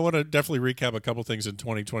to I want to definitely recap a couple things in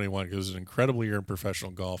 2021 because it was an incredible year in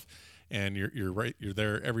professional golf, and you're right. You're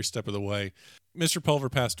there every step of the way. Mr. Pulver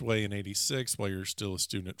passed away in '86 while you're still a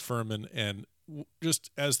student at Furman, and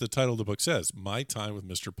just as the title of the book says, My Time with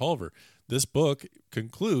Mr. Pulver. This book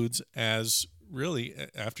concludes as really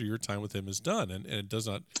after your time with him is done, and it does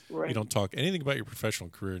not. Right. You don't talk anything about your professional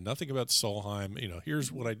career, nothing about Solheim. You know, here's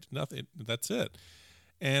what I did. Nothing. That's it.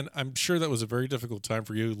 And I'm sure that was a very difficult time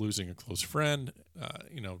for you, losing a close friend.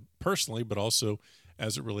 Personally, but also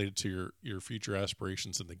as it related to your future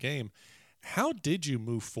aspirations in the game. How did you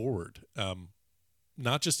move forward?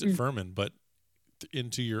 Not just at Furman, but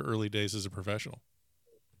into your early days as a professional.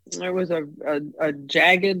 It was a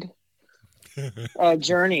jagged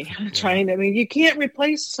journey. Trying to, I mean, you can't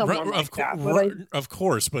replace someone like that. Of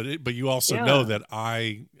course, but you also know that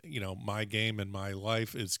my game and my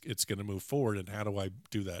life it's going to move forward, and how do I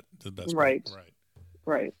do that the best way?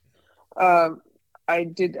 Right. I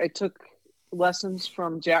took lessons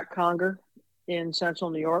from Jack Conger in Central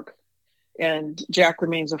New York, and Jack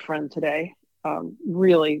remains a friend today.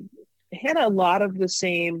 Really had a lot of the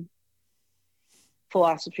same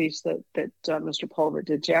philosophies that Mr. Pulver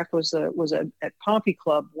did. Jack was at Pompey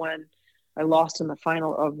Club when I lost in the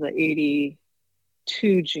final of the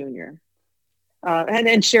 '82 junior,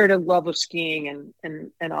 and shared a love of skiing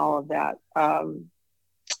and all of that.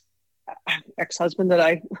 Ex-husband that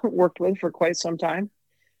I worked with for quite some time,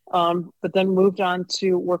 but then moved on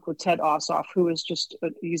to work with Ted Ossoff, who is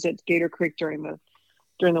he's at Gator Creek during the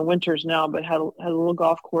winters now, but had a little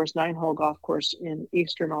golf course, 9-hole golf course in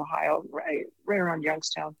eastern Ohio, right around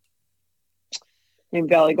Youngstown, named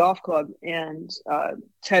Valley Golf Club. And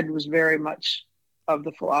Ted was very much of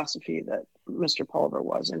the philosophy that Mr. Pulver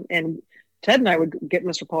was. And Ted and I would get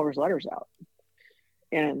Mr. Pulver's letters out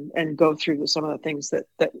and go through some of the things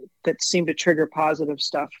that seemed to trigger positive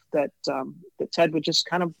stuff that Ted would just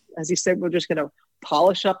kind of, as he said, we're just going to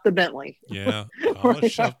polish up the Bentley. Yeah,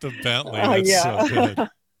 polish up the Bentley. That's so good.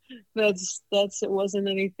 That's it wasn't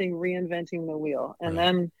anything reinventing the wheel. And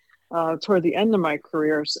then toward the end of my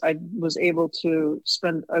career, I was able to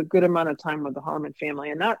spend a good amount of time with the Harmon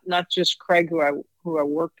family, and not just Craig, who I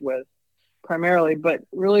worked with primarily, but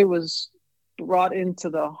really was brought into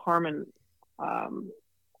the Harmon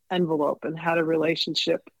envelope and had a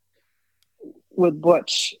relationship with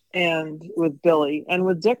Butch and with Billy and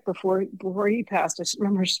with Dick before he passed. I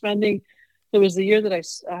remember it was the year that I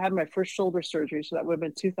had my first shoulder surgery, so that would have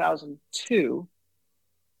been 2002.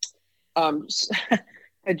 I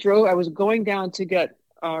was going down to get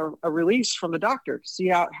a release from the doctor to see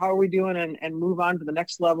how are we doing and move on to the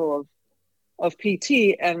next level of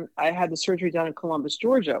PT. And I had the surgery done in Columbus,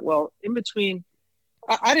 Georgia. Well, in between,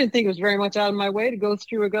 I didn't think it was very much out of my way to go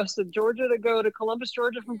through Augusta, Georgia, to go to Columbus,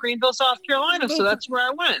 Georgia from Greenville, South Carolina. So that's where I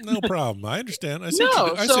went. No problem. I understand. I see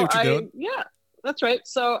what you're doing. Yeah, that's right.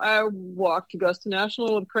 So I walked Augusta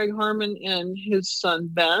National with Craig Harmon and his son,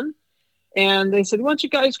 Ben. And they said, why don't you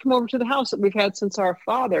guys come over to the house that we've had since our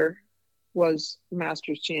father was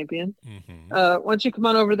Masters champion. Mm-hmm. Why don't you come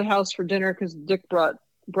on over to the house for dinner? Because Dick brought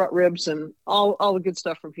ribs and all the good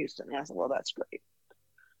stuff from Houston. And I said, well, that's great.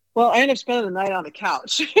 Well, I ended up spending the night on the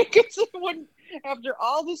couch because after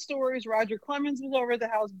all the stories, Roger Clemens was over at the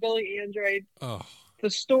house, Billy Andrade, Oh, the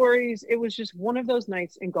stories, it was just one of those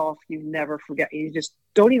nights in golf you never forget. You just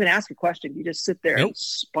don't even ask a question. You just sit there nope. and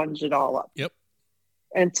sponge it all up. Yep.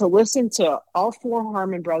 And to listen to all four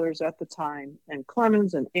Harmon brothers at the time, and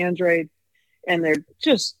Clemens and Andrade, and they're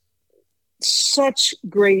just such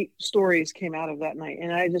great stories came out of that night.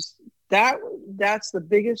 And I just, that's the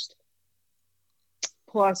biggest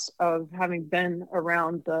plus of having been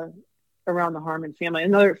around the Harmon family.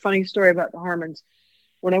 Another funny story about the Harmons.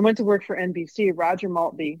 When I went to work for NBC, Roger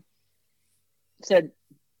Maltby said,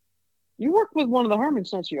 "You work with one of the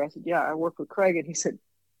Harmons, don't you?" I said, "Yeah, I work with Craig." And he said,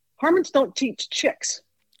 "Harmons don't teach chicks."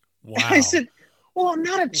 Wow. I said, "Well, I'm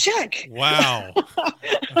not a chick." Wow.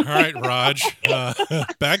 All right, Raj.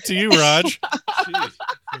 Back to you, Raj.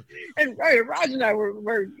 And right, Raj and I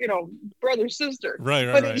were brother sister. Right.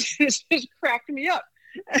 It just cracked me up.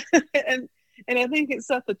 And I think it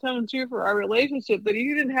set the tone too for our relationship that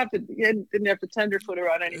he didn't have to tenderfoot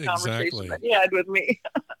around any conversation that he had with me.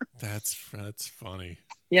 That's funny.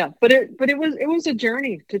 Yeah, but it was a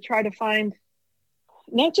journey to try to find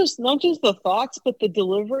not just the thoughts, but the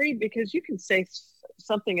delivery, because you can say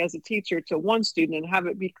something as a teacher to one student and have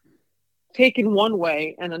it be taken one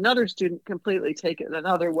way, and another student completely take it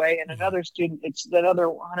another way, and another student it's another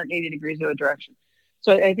 180 degrees the other direction.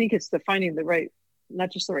 So I think it's the finding the right,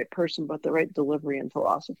 not just the right person, but the right delivery and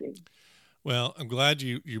philosophy. Well, I'm glad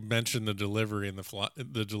you mentioned the delivery and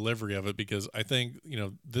the delivery of it, because I think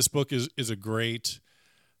this book is a great.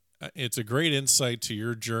 It's a great insight to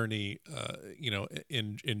your journey,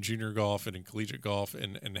 in junior golf and in collegiate golf,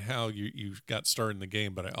 and how you got started in the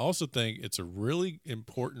game. But I also think it's a really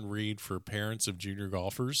important read for parents of junior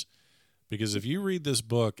golfers, because if you read this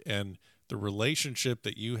book and the relationship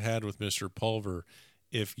that you had with Mr. Pulver,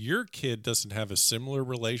 if your kid doesn't have a similar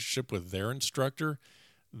relationship with their instructor,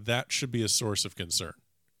 that should be a source of concern.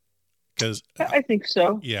 Because I think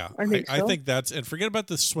so. Yeah, I think that's, and forget about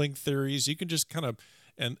the swing theories. You can just kind of.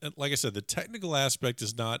 And like I said, the technical aspect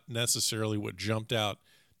is not necessarily what jumped out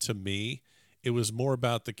to me. It was more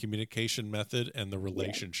about the communication method and the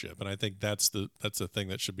relationship. And I think that's the thing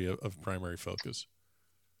that should be of primary focus.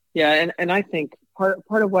 Yeah. And I think part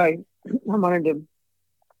of why I wanted to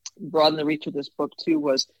broaden the reach of this book too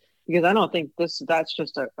was because I don't think that's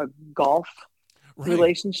just a golf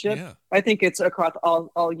relationship. Yeah. I think it's across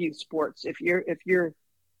all youth sports. If you're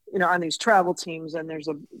on these travel teams and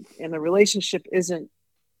the relationship isn't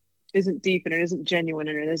deep and it isn't genuine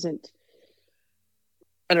and it isn't,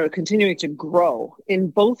 continuing to grow in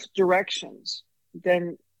both directions,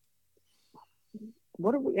 then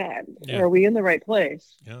what are we at? Yeah. Are we in the right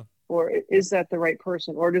place? Yeah. Or is that the right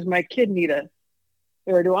person? Or does my kid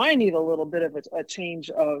or do I need a little bit of a change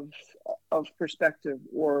of perspective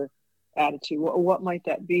or attitude? What might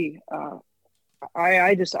that be?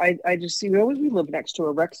 I just see, we live next to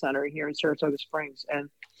a rec center here in Saratoga Springs, and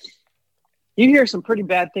you hear some pretty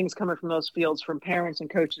bad things coming from those fields from parents and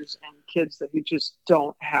coaches and kids who just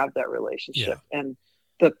don't have that relationship and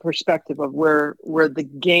the perspective of where the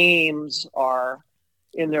games are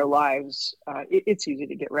in their lives. It's easy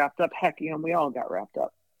to get wrapped up. Heck, we all got wrapped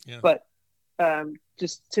up. Yeah. But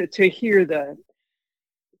just to hear the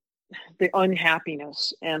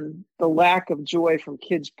unhappiness and the lack of joy from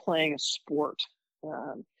kids playing a sport,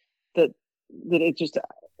 that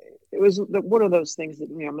it was one of those things that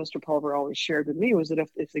Mr. Pulver always shared with me, was that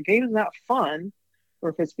if the game is not fun,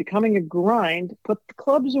 or if it's becoming a grind, put the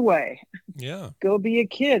clubs away. Yeah. Go be a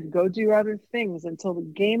kid. Go do other things until the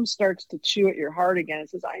game starts to chew at your heart again.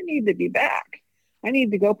 It says, I need to be back. I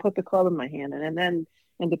need to go put the club in my hand, and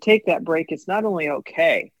to take that break. It's not only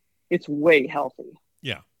okay, it's way healthy.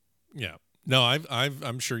 Yeah. Yeah. No,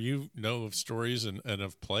 I'm sure of stories and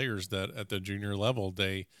of players that at the junior level,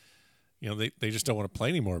 they just don't want to play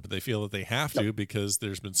anymore, but they feel that they have to because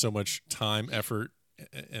there's been so much time, effort,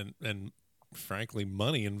 and frankly,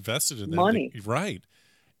 money invested in them. Right.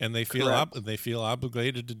 And they feel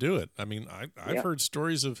obligated to do it. I mean, I've heard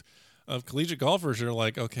stories of collegiate golfers who are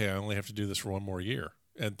like, okay, I only have to do this for one more year.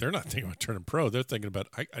 And they're not thinking about turning pro. They're thinking about,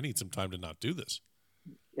 I need some time to not do this.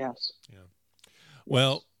 Yes. Yeah.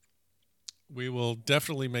 Well, we will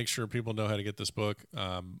definitely make sure people know how to get this book.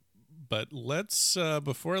 But let's,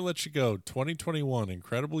 before I let you go, 2021,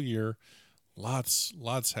 incredible year. Lots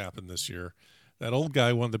happened this year. That old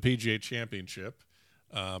guy won the PGA Championship.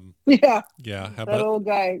 Yeah. How that about old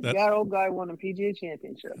guy? That old guy won a PGA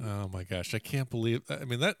Championship. Oh my gosh, I can't believe. I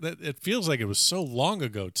mean, that it feels like it was so long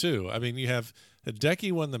ago too. I mean, you have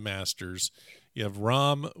Hideki won the Masters. You have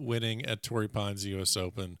Rahm winning at Torrey Pines U.S.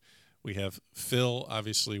 Open. We have Phil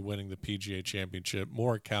obviously winning the PGA Championship,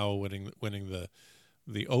 Morikawa winning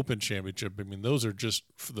the Open Championship. I mean, those are just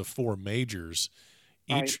for the four majors.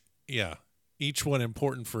 Right. Each one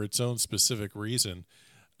important for its own specific reason.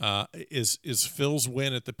 Is Phil's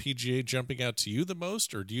win at the PGA jumping out to you the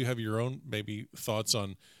most, or do you have your own maybe thoughts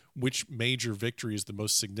on which major victory is the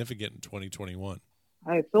most significant in 2021?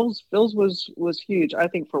 Phil's was huge. I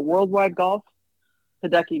think for worldwide golf,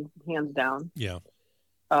 Hideki hands down. Yeah.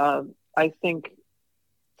 I think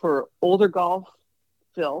for older golf,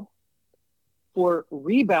 Phil. For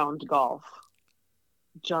rebound golf,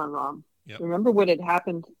 John Rahm. Yep. Remember what had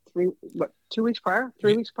happened 2 weeks prior?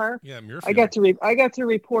 3 weeks prior? Yeah, Muirfield. I got to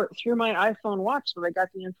report through my iPhone watch when I got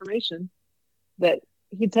the information that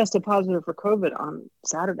he tested positive for COVID on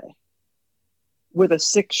Saturday with a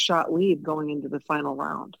 6-shot lead going into the final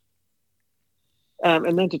round.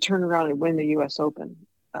 And then to turn around and win the U.S. Open.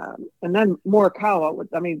 And then Morikawa,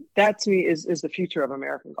 I mean, that to me is the future of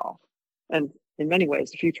American golf. And in many ways,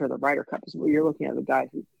 the future of the Ryder Cup is where you're looking at a guy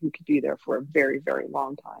who could be there for a very, very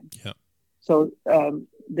long time. Yeah. So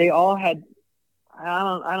they all had,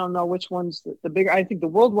 I don't know which one's the bigger. I think the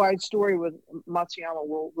worldwide story with Matsuyama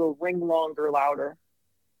will ring longer, louder.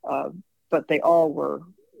 But they all were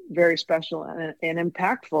very special and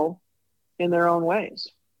impactful in their own ways.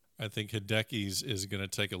 I think Hideki's is going to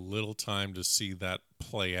take a little time to see that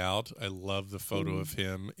play out. I love the photo of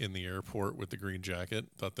him in the airport with the green jacket.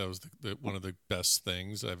 Thought that was one of the best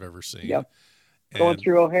things I've ever seen. Yep. Going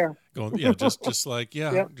through O'Hare. Just like,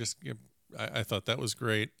 I thought that was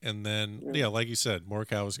great. And then, like you said,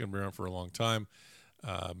 Morikawa was going to be around for a long time.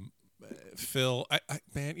 Phil,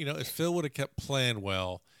 man, if Phil would have kept playing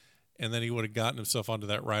well, and then he would have gotten himself onto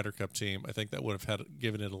that Ryder Cup team, I think that would have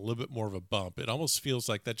given it a little bit more of a bump. It almost feels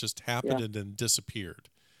like that just happened and then disappeared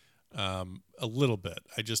a little bit.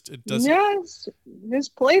 It doesn't. Yes, his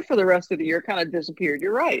play for the rest of the year kind of disappeared.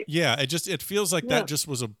 You're right. Yeah, it feels like that just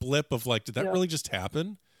was a blip of like, did that really just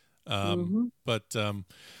happen? But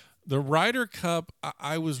the Ryder Cup,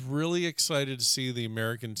 I was really excited to see the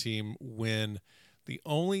American team win. The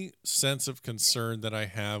only sense of concern that I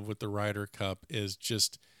have with the Ryder Cup is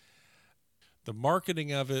just the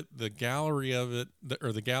marketing of it, the gallery of it,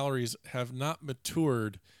 the galleries have not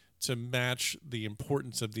matured to match the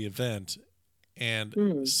importance of the event.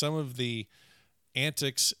 And some of the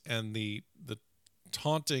antics and the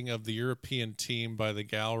taunting of the European team by the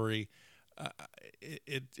gallery,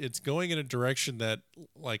 it's going in a direction that,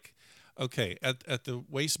 like, okay, at the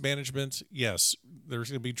Waste Management, yes,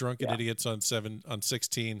 there's going to be drunken idiots on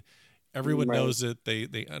 16. Everyone knows it.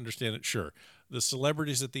 They understand it. Sure. The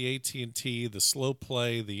celebrities at the AT&T, the slow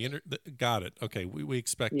play, got it. Okay, we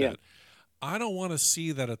expect that. I don't want to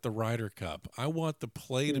see that at the Ryder Cup. I want the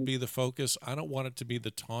play to be the focus. I don't want it to be the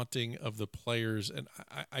taunting of the players, and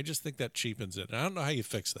I just think that cheapens it. And I don't know how you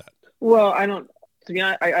fix that. Well, I don't. To be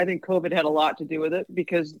honest, I think COVID had a lot to do with it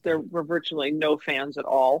because there were virtually no fans at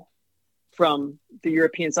all from the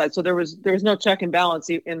European side. So there was no check and balance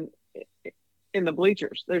in the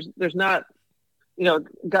bleachers. There's not.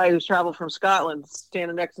 Guy who's traveled from Scotland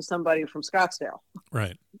standing next to somebody from Scottsdale.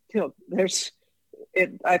 Right. There's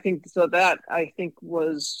it. I think so. That I think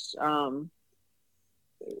was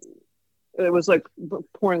it was like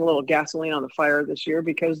pouring a little gasoline on the fire this year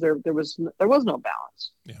because there was no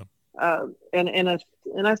balance. Yeah. And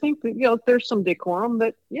I think that, there's some decorum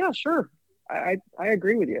that, sure. I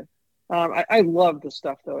agree with you. I love the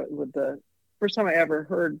stuff though. With the first time I ever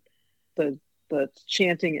heard the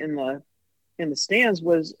chanting in the stands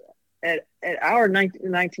was at our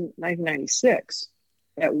 1996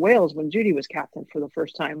 at Wales when Judy was captain for the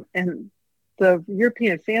first time, and the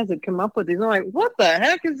European fans had come up with these. I'm like, what the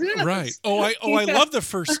heck is this? Right. I love the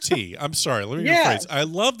first tee. I'm sorry. Let me rephrase. I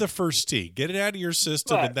love the first tee. Get it out of your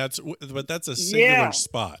system, and that's a singular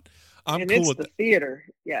spot. I'm cool with the theater.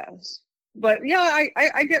 Yes, but I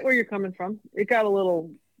get where you're coming from. It got a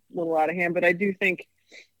little out of hand, but I do think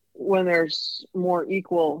when there's more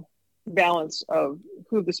equal balance of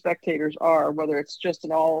who the spectators are, whether it's just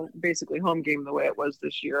an all basically home game the way it was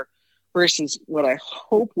this year versus what I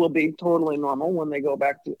hope will be totally normal when they go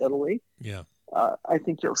back to Italy. Yeah. I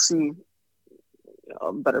think you'll see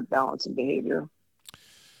a better balance in behavior.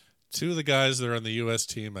 Two of the guys that are on the U.S.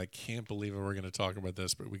 team, I can't believe we're going to talk about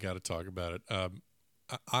this, but we got to talk about it.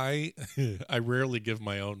 I rarely give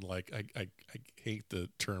my own, like, I hate the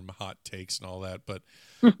term hot takes and all that, but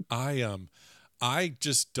I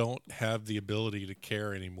just don't have the ability to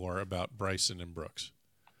care anymore about Bryson and Brooks.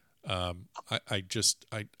 I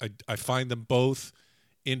find them both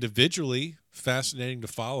individually fascinating to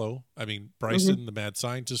follow. I mean, Bryson, the mad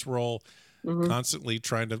scientist role, constantly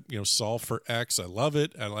trying to, solve for X. I love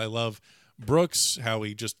it. And I love Brooks, how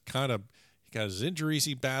he just kind of got his injuries,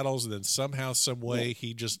 he battles, and then somehow, some way,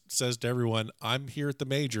 he just says to everyone, I'm here at the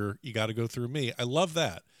major. You got to go through me. I love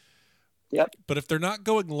that. Yep. But if they're not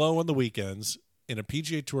going low on the weekends in a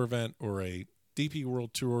PGA Tour event or a DP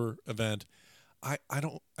World Tour event, I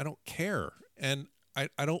don't care. And I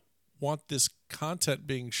don't want this content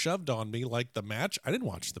being shoved on me like the match. I didn't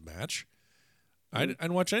watch the match. I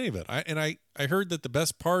didn't watch any of it. I heard that the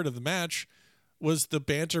best part of the match was the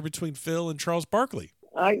banter between Phil and Charles Barkley.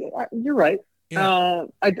 You're right. Yeah.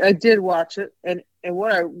 I did watch it, and I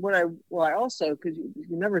also, because you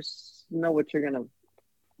never know what you're gonna.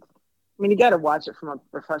 I mean, you got to watch it from a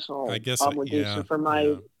professional obligation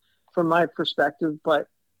from my perspective, but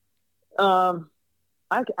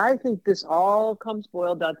I think this all comes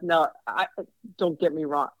boiled down to, now, don't get me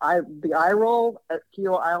wrong. The eye roll at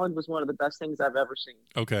Keel Island was one of the best things I've ever seen.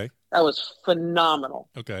 Okay. That was phenomenal.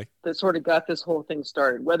 Okay. That sort of got this whole thing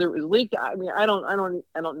started. Whether it was leaked, I mean, I don't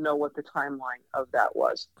know what the timeline of that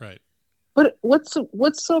was. Right. But what's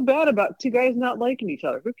so bad about two guys not liking each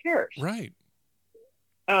other? Who cares? Right.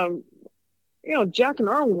 Jack and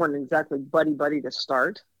Earl weren't exactly buddy to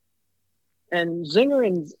start. And Zinger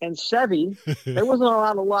and Chevy, there wasn't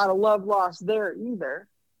a lot of love lost there either.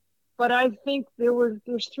 But I think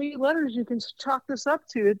there's three letters you can chalk this up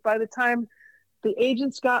to. By the time the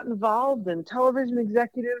agents got involved and television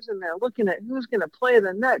executives, and they're looking at who's going to play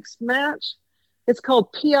the next match, it's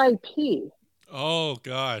called PIP. Oh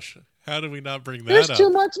gosh, how did we not bring that There's up? too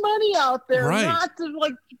much money out there, right, not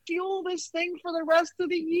to fuel this thing for the rest of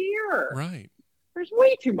the year. Right. There's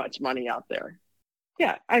way too much money out there.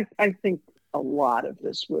 Yeah, I think a lot of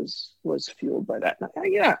this was fueled by that.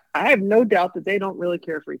 Yeah, I have no doubt that they don't really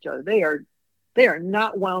care for each other. They are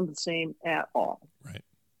not wound the same at all. Right.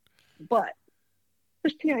 But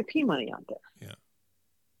there's PIP money out there. Yeah.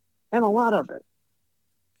 And a lot of it.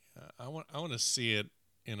 Yeah, I want to see it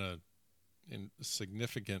in a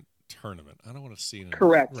significant tournament. I don't want to see it.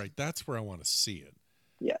 Correct. Right. That's where I want to see it.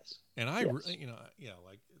 Yes. And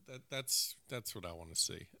that's what I want to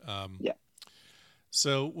see. Yeah.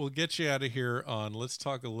 So we'll get you out of here on, let's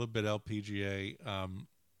talk a little bit LPGA.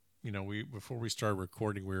 Before we started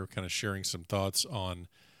recording, we were kind of sharing some thoughts on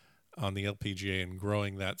the LPGA and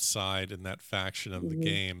growing that side and that faction of the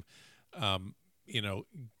game.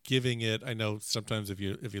 Giving it, I know sometimes if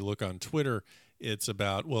you look on Twitter, it's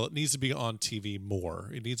about, well, it needs to be on TV more.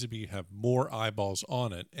 It needs to have more eyeballs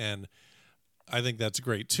on it. And I think that's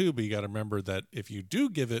great too, but you got to remember that if you do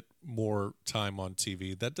give it more time on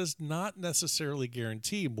TV, that does not necessarily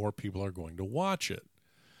guarantee more people are going to watch it.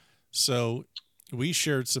 So we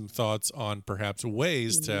shared some thoughts on perhaps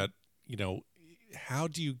ways that, how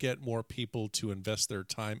do you get more people to invest their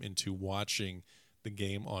time into watching the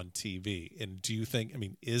game on TV? And do you think,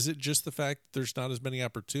 is it just the fact that there's not as many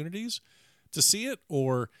opportunities to see it,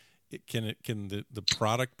 or can the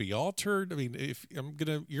product be altered? If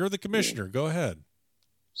you're the commissioner, go ahead.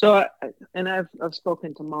 So, I've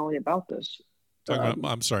spoken to Molly about this.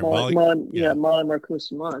 I'm sorry, Molly. Molly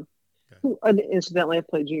Marcoussimon, who incidentally I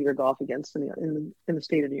played junior golf against in the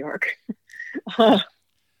state of New York,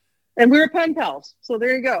 and we were pen pals. So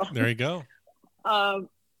there you go. There you go.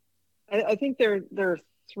 I think there are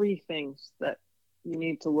three things that you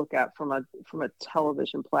need to look at from a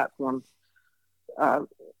television platform.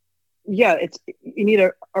 You need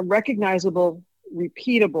a recognizable,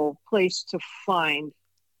 repeatable place to find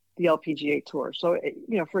the LPGA Tour. So,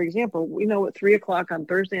 for example, we know at 3:00 on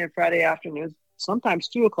Thursday and Friday afternoons, sometimes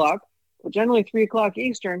 2:00, but generally 3:00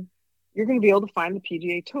 Eastern, you're going to be able to find the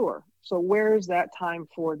PGA Tour. So where is that time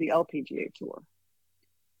for the LPGA Tour?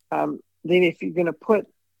 Then if you're going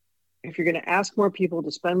to ask more people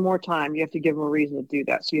to spend more time, you have to give them a reason to do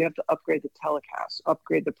that. So you have to upgrade the telecast,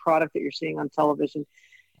 upgrade the product that you're seeing on television.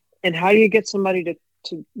 And how do you get somebody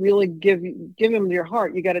to really give them your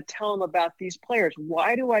heart? You got to tell them about these players.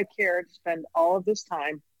 Why do I care to spend all of this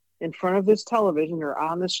time in front of this television or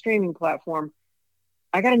on this streaming platform?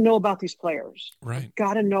 I got to know about these players. Right. I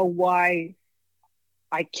got to know why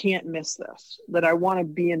I can't miss this, that I want to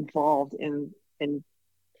be involved in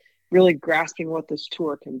really grasping what this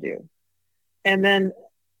tour can do. And then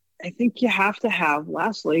I think you have to have,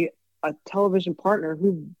 lastly, a television partner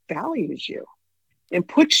who values you and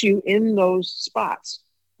puts you in those spots.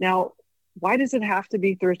 Now, why does it have to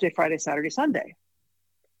be Thursday, Friday, Saturday, Sunday?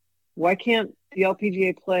 Why can't the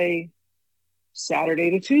LPGA play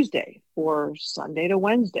Saturday to Tuesday or Sunday to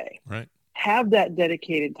Wednesday? Right. Have that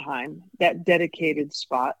dedicated time, that dedicated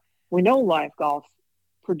spot. We know live golf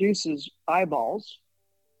produces eyeballs.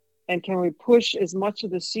 And can we push as much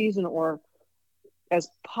of the season or as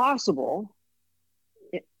possible,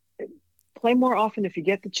 play more often if you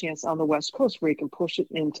get the chance on the West Coast, where you can push it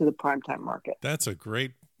into the primetime market. That's a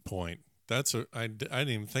great point. I didn't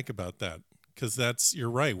even think about that, because you're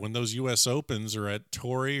right. When those U.S. Opens are at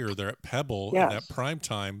Torrey or they're at Pebble, Yes. and that prime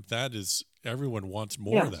time, everyone wants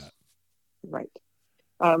more of that. Right.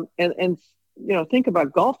 And think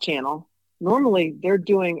about Golf Channel. Normally they're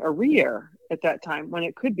doing a re-air at that time when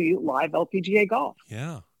it could be live LPGA golf.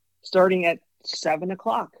 Yeah. Starting at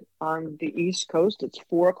 7:00 on the East Coast. It's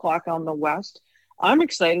 4:00 on the West. I'm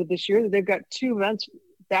excited this year that they've got 2 events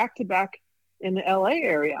back to back in the LA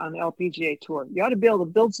area on the LPGA tour. You ought to be able to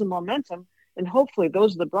build some momentum, and hopefully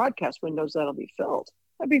those are the broadcast windows that'll be filled.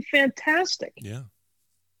 That'd be fantastic. Yeah.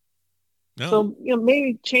 No. So,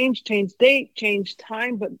 maybe change date, change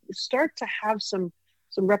time, but start to have some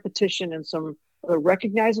repetition and some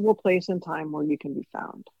recognizable place and time where you can be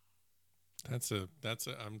found.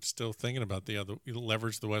 I'm still thinking about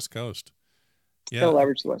leverage the West Coast. Yeah. Still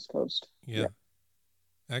leverage the West Coast. Yeah.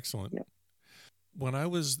 Excellent. Yeah. When I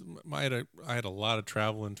had a lot of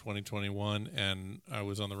travel in 2021, and I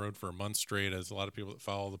was on the road for a month straight. As a lot of people that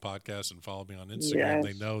follow the podcast and follow me on Instagram,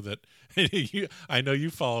 They know that I know you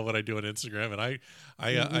follow what I do on Instagram.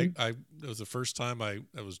 And it was the first time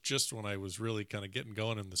it was just when I was really kind of getting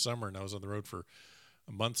going in the summer, and I was on the road for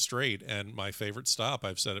a month straight. And my favorite stop,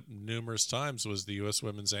 I've said it numerous times, was the U.S.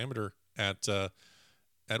 Women's Amateur at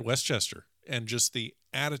Westchester. And just the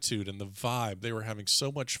attitude and the vibe, they were having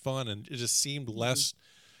so much fun, and it just seemed less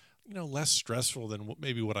stressful than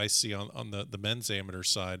what I see on the men's amateur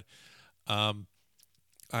side.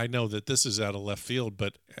 I know that this is out of left field,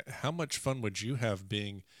 but how much fun would you have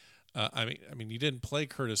being? I mean, you didn't play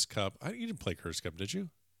Curtis Cup. You didn't play Curtis Cup, did you?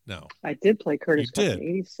 No, I did play Curtis Cup in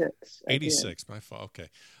 86. 86, my fault. Okay,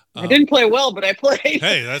 I didn't play well, but I played.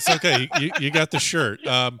 Hey, that's okay. You got the shirt.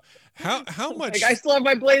 How much? I still have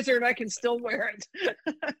my blazer and I can still wear it.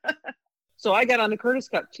 So I got on the Curtis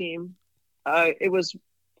Cup team. It was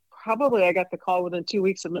probably, I got the call within 2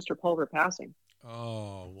 weeks of Mr. Pulver passing.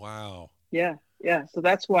 Oh, wow. Yeah. So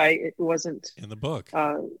that's why it wasn't in the book.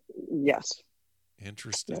 Yes.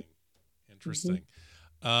 Interesting. Yep. Interesting.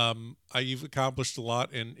 You've accomplished a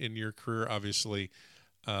lot in your career, obviously.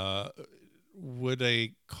 Would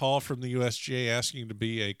a call from the USGA asking you to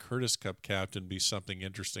be a Curtis Cup captain be something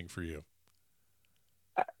interesting for you?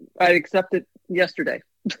 I accepted yesterday.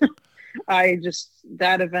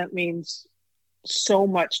 That event means so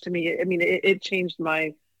much to me. I mean, it changed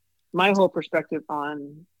my whole perspective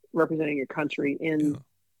on representing your country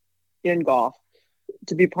in golf,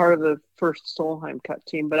 to be part of the first Solheim Cup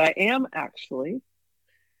team. But I am actually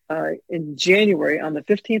in January, on the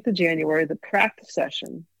 15th of January, the practice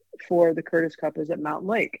session for the Curtis Cup is at Mountain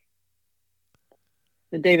Lake.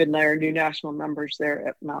 And David and I are new national members there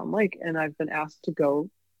at Mountain Lake, and I've been asked to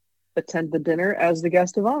go attend the dinner as the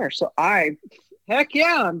guest of honor. So heck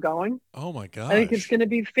yeah, I'm going. Oh my gosh. I think it's going to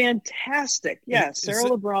be fantastic. Yes, Sarah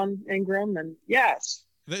LeBron Ingram, and yes.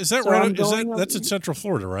 Is that right? That's in Central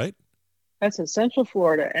Florida, right? That's in Central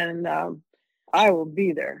Florida, and I will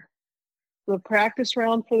be there. The practice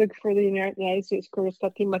round for the United States Curtis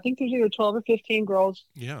Cup team, I think there's either 12 or 15 girls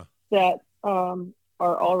that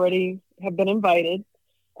have been invited.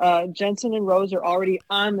 Jensen and Rose are already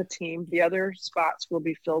on the team. The other spots will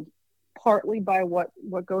be filled partly by what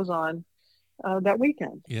goes on that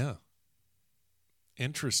weekend. Yeah.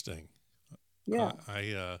 Interesting. Yeah.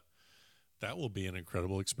 That will be an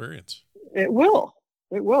incredible experience. It will.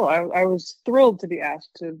 I was thrilled to be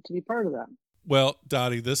asked to be part of that. Well,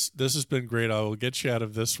 Dottie, this has been great. I will get you out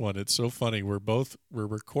of this one. It's so funny. We're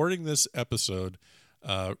recording this episode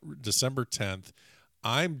December 10th.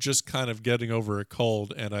 I'm just kind of getting over a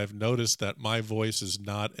cold, and I've noticed that my voice is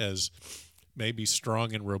not as maybe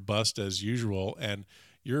strong and robust as usual. And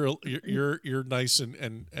you're nice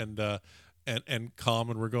and calm,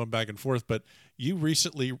 and we're going back and forth. But you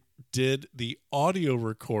recently did the audio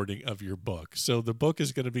recording of your book, so the book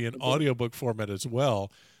is going to be in audiobook format as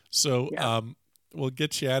well. So we'll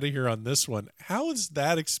get you out of here on this one. How is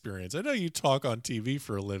that experience? I know you talk on TV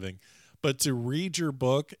for a living, but to read your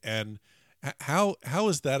book, and how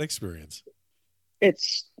is that experience?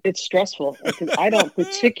 It's stressful because I don't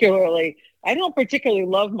particularly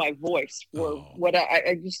love my voice for what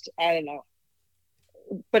I don't know.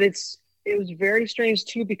 But it was very strange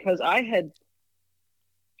too, because I had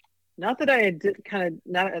not that I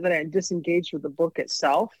had disengaged with the book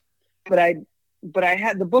itself, but I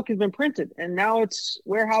had, the book has been printed and now it's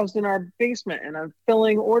warehoused in our basement, and I'm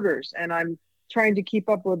filling orders, and I'm trying to keep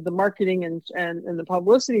up with the marketing and the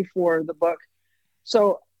publicity for the book.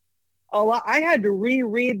 So I had to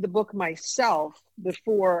reread the book myself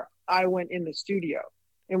before I went in the studio,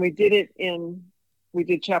 and we did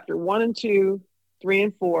chapter 1 and 2, 3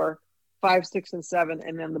 and 4, 5, 6, and 7,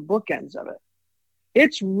 and then the bookends of it.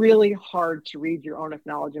 It's really hard to read your own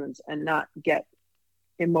acknowledgments and not get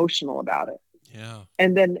emotional about it. Yeah.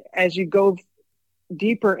 And then as you go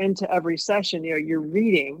deeper into every session, you're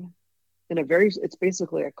reading in it's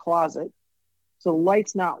basically a closet. So the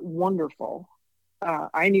light's not wonderful.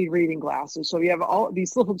 I need reading glasses. So you have all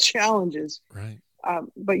these little challenges, right?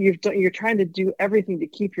 But you're trying to do everything to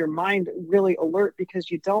keep your mind really alert, because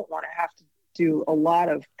you don't want to have to do a lot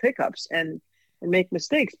of pickups and make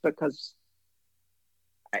mistakes, because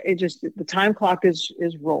the time clock is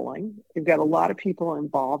rolling. You've got a lot of people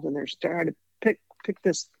involved, and they're starting to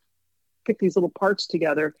pick these little parts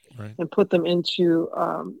together, right, and put them into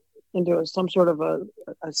some sort of a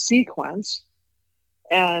sequence.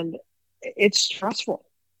 And it's stressful.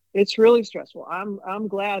 It's really stressful. I'm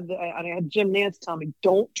glad that I had Jim Nance tell me,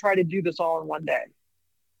 don't try to do this all in one day.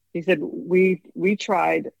 He said, we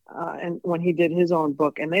tried, and when he did his own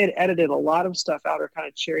book, and they had edited a lot of stuff out, or kind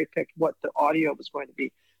of cherry picked what the audio was going to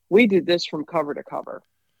be. We did this from cover to cover.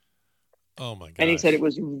 Oh my gosh. And he said it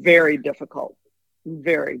was very difficult,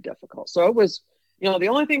 very difficult. So it was, the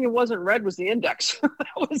only thing that wasn't read was the index.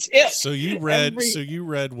 That was it. So you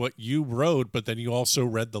read what you wrote, but then you also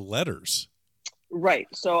read the letters. Right.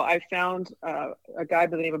 So I found a guy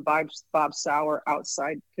by the name of Bob Sauer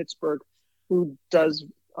outside Pittsburgh, who does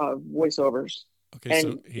voiceovers. Okay,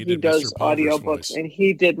 and so he does audiobooks, voice. and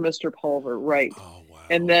he did Mr. Pulver. Right. Oh wow.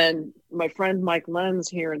 And then my friend Mike Lenz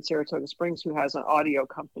here in Saratoga Springs, who has an audio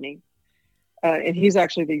company, and he's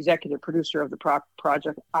actually the executive producer of the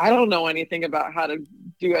project. I don't know anything about how to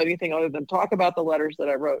do anything other than talk about the letters that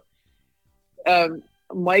I wrote.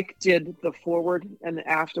 Mike did the forward and the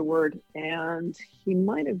afterward, and he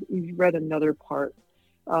might have read another part.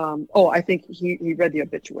 I think he read the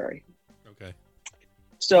obituary. Okay.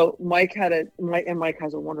 So Mike has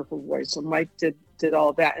a wonderful voice. So Mike did all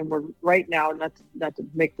of that, and we're right now, not to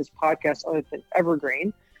make this podcast other than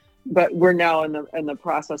evergreen, but we're now in the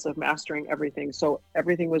process of mastering everything. So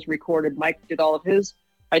everything was recorded. Mike did all of his,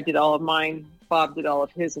 I did all of mine, Bob did all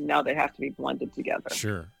of his, and now they have to be blended together.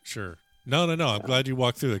 Sure. No. I'm glad you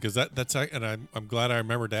walked through it, because that's and I'm glad I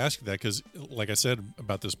remembered to ask you that, because like I said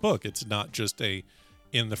about this book, it's not just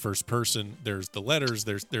in the first person. There's the letters.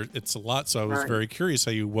 It's a lot. So I was very curious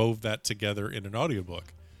how you wove that together in an audiobook.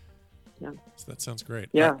 Yeah. So that sounds great.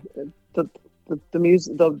 Yeah. The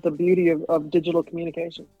music, the beauty of digital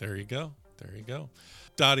communication. There you go.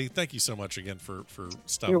 Dottie, thank you so much again for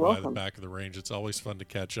stopping You're by welcome. the Back of the Range. It's always fun to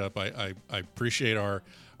catch up. I appreciate our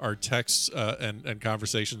texts and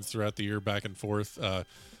conversations throughout the year back and forth.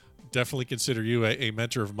 Definitely consider you a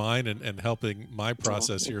mentor of mine and helping my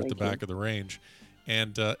process here at the Back of the Range.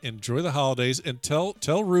 And enjoy the holidays, and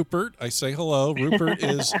tell Rupert I say hello. Rupert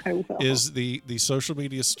is the social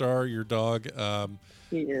media star, your dog.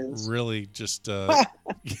 He is really just but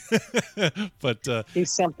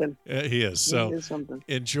he's something. He is. So he is something.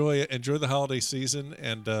 enjoy the holiday season,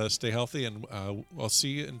 and stay healthy, and I'll see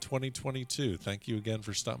you in 2022. Thank you again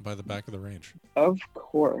for stopping by the Back of the Range. Of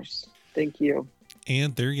course. Thank you.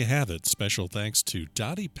 And there you have it. Special thanks to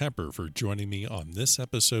Dottie Pepper for joining me on this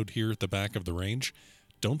episode here at the Back of the Range.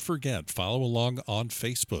 Don't forget, follow along on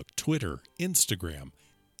Facebook, Twitter, Instagram.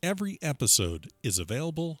 Every episode is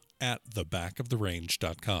available at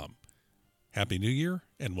thebackoftherange.com. Happy New Year,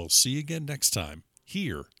 and we'll see you again next time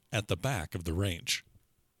here at the Back of the Range.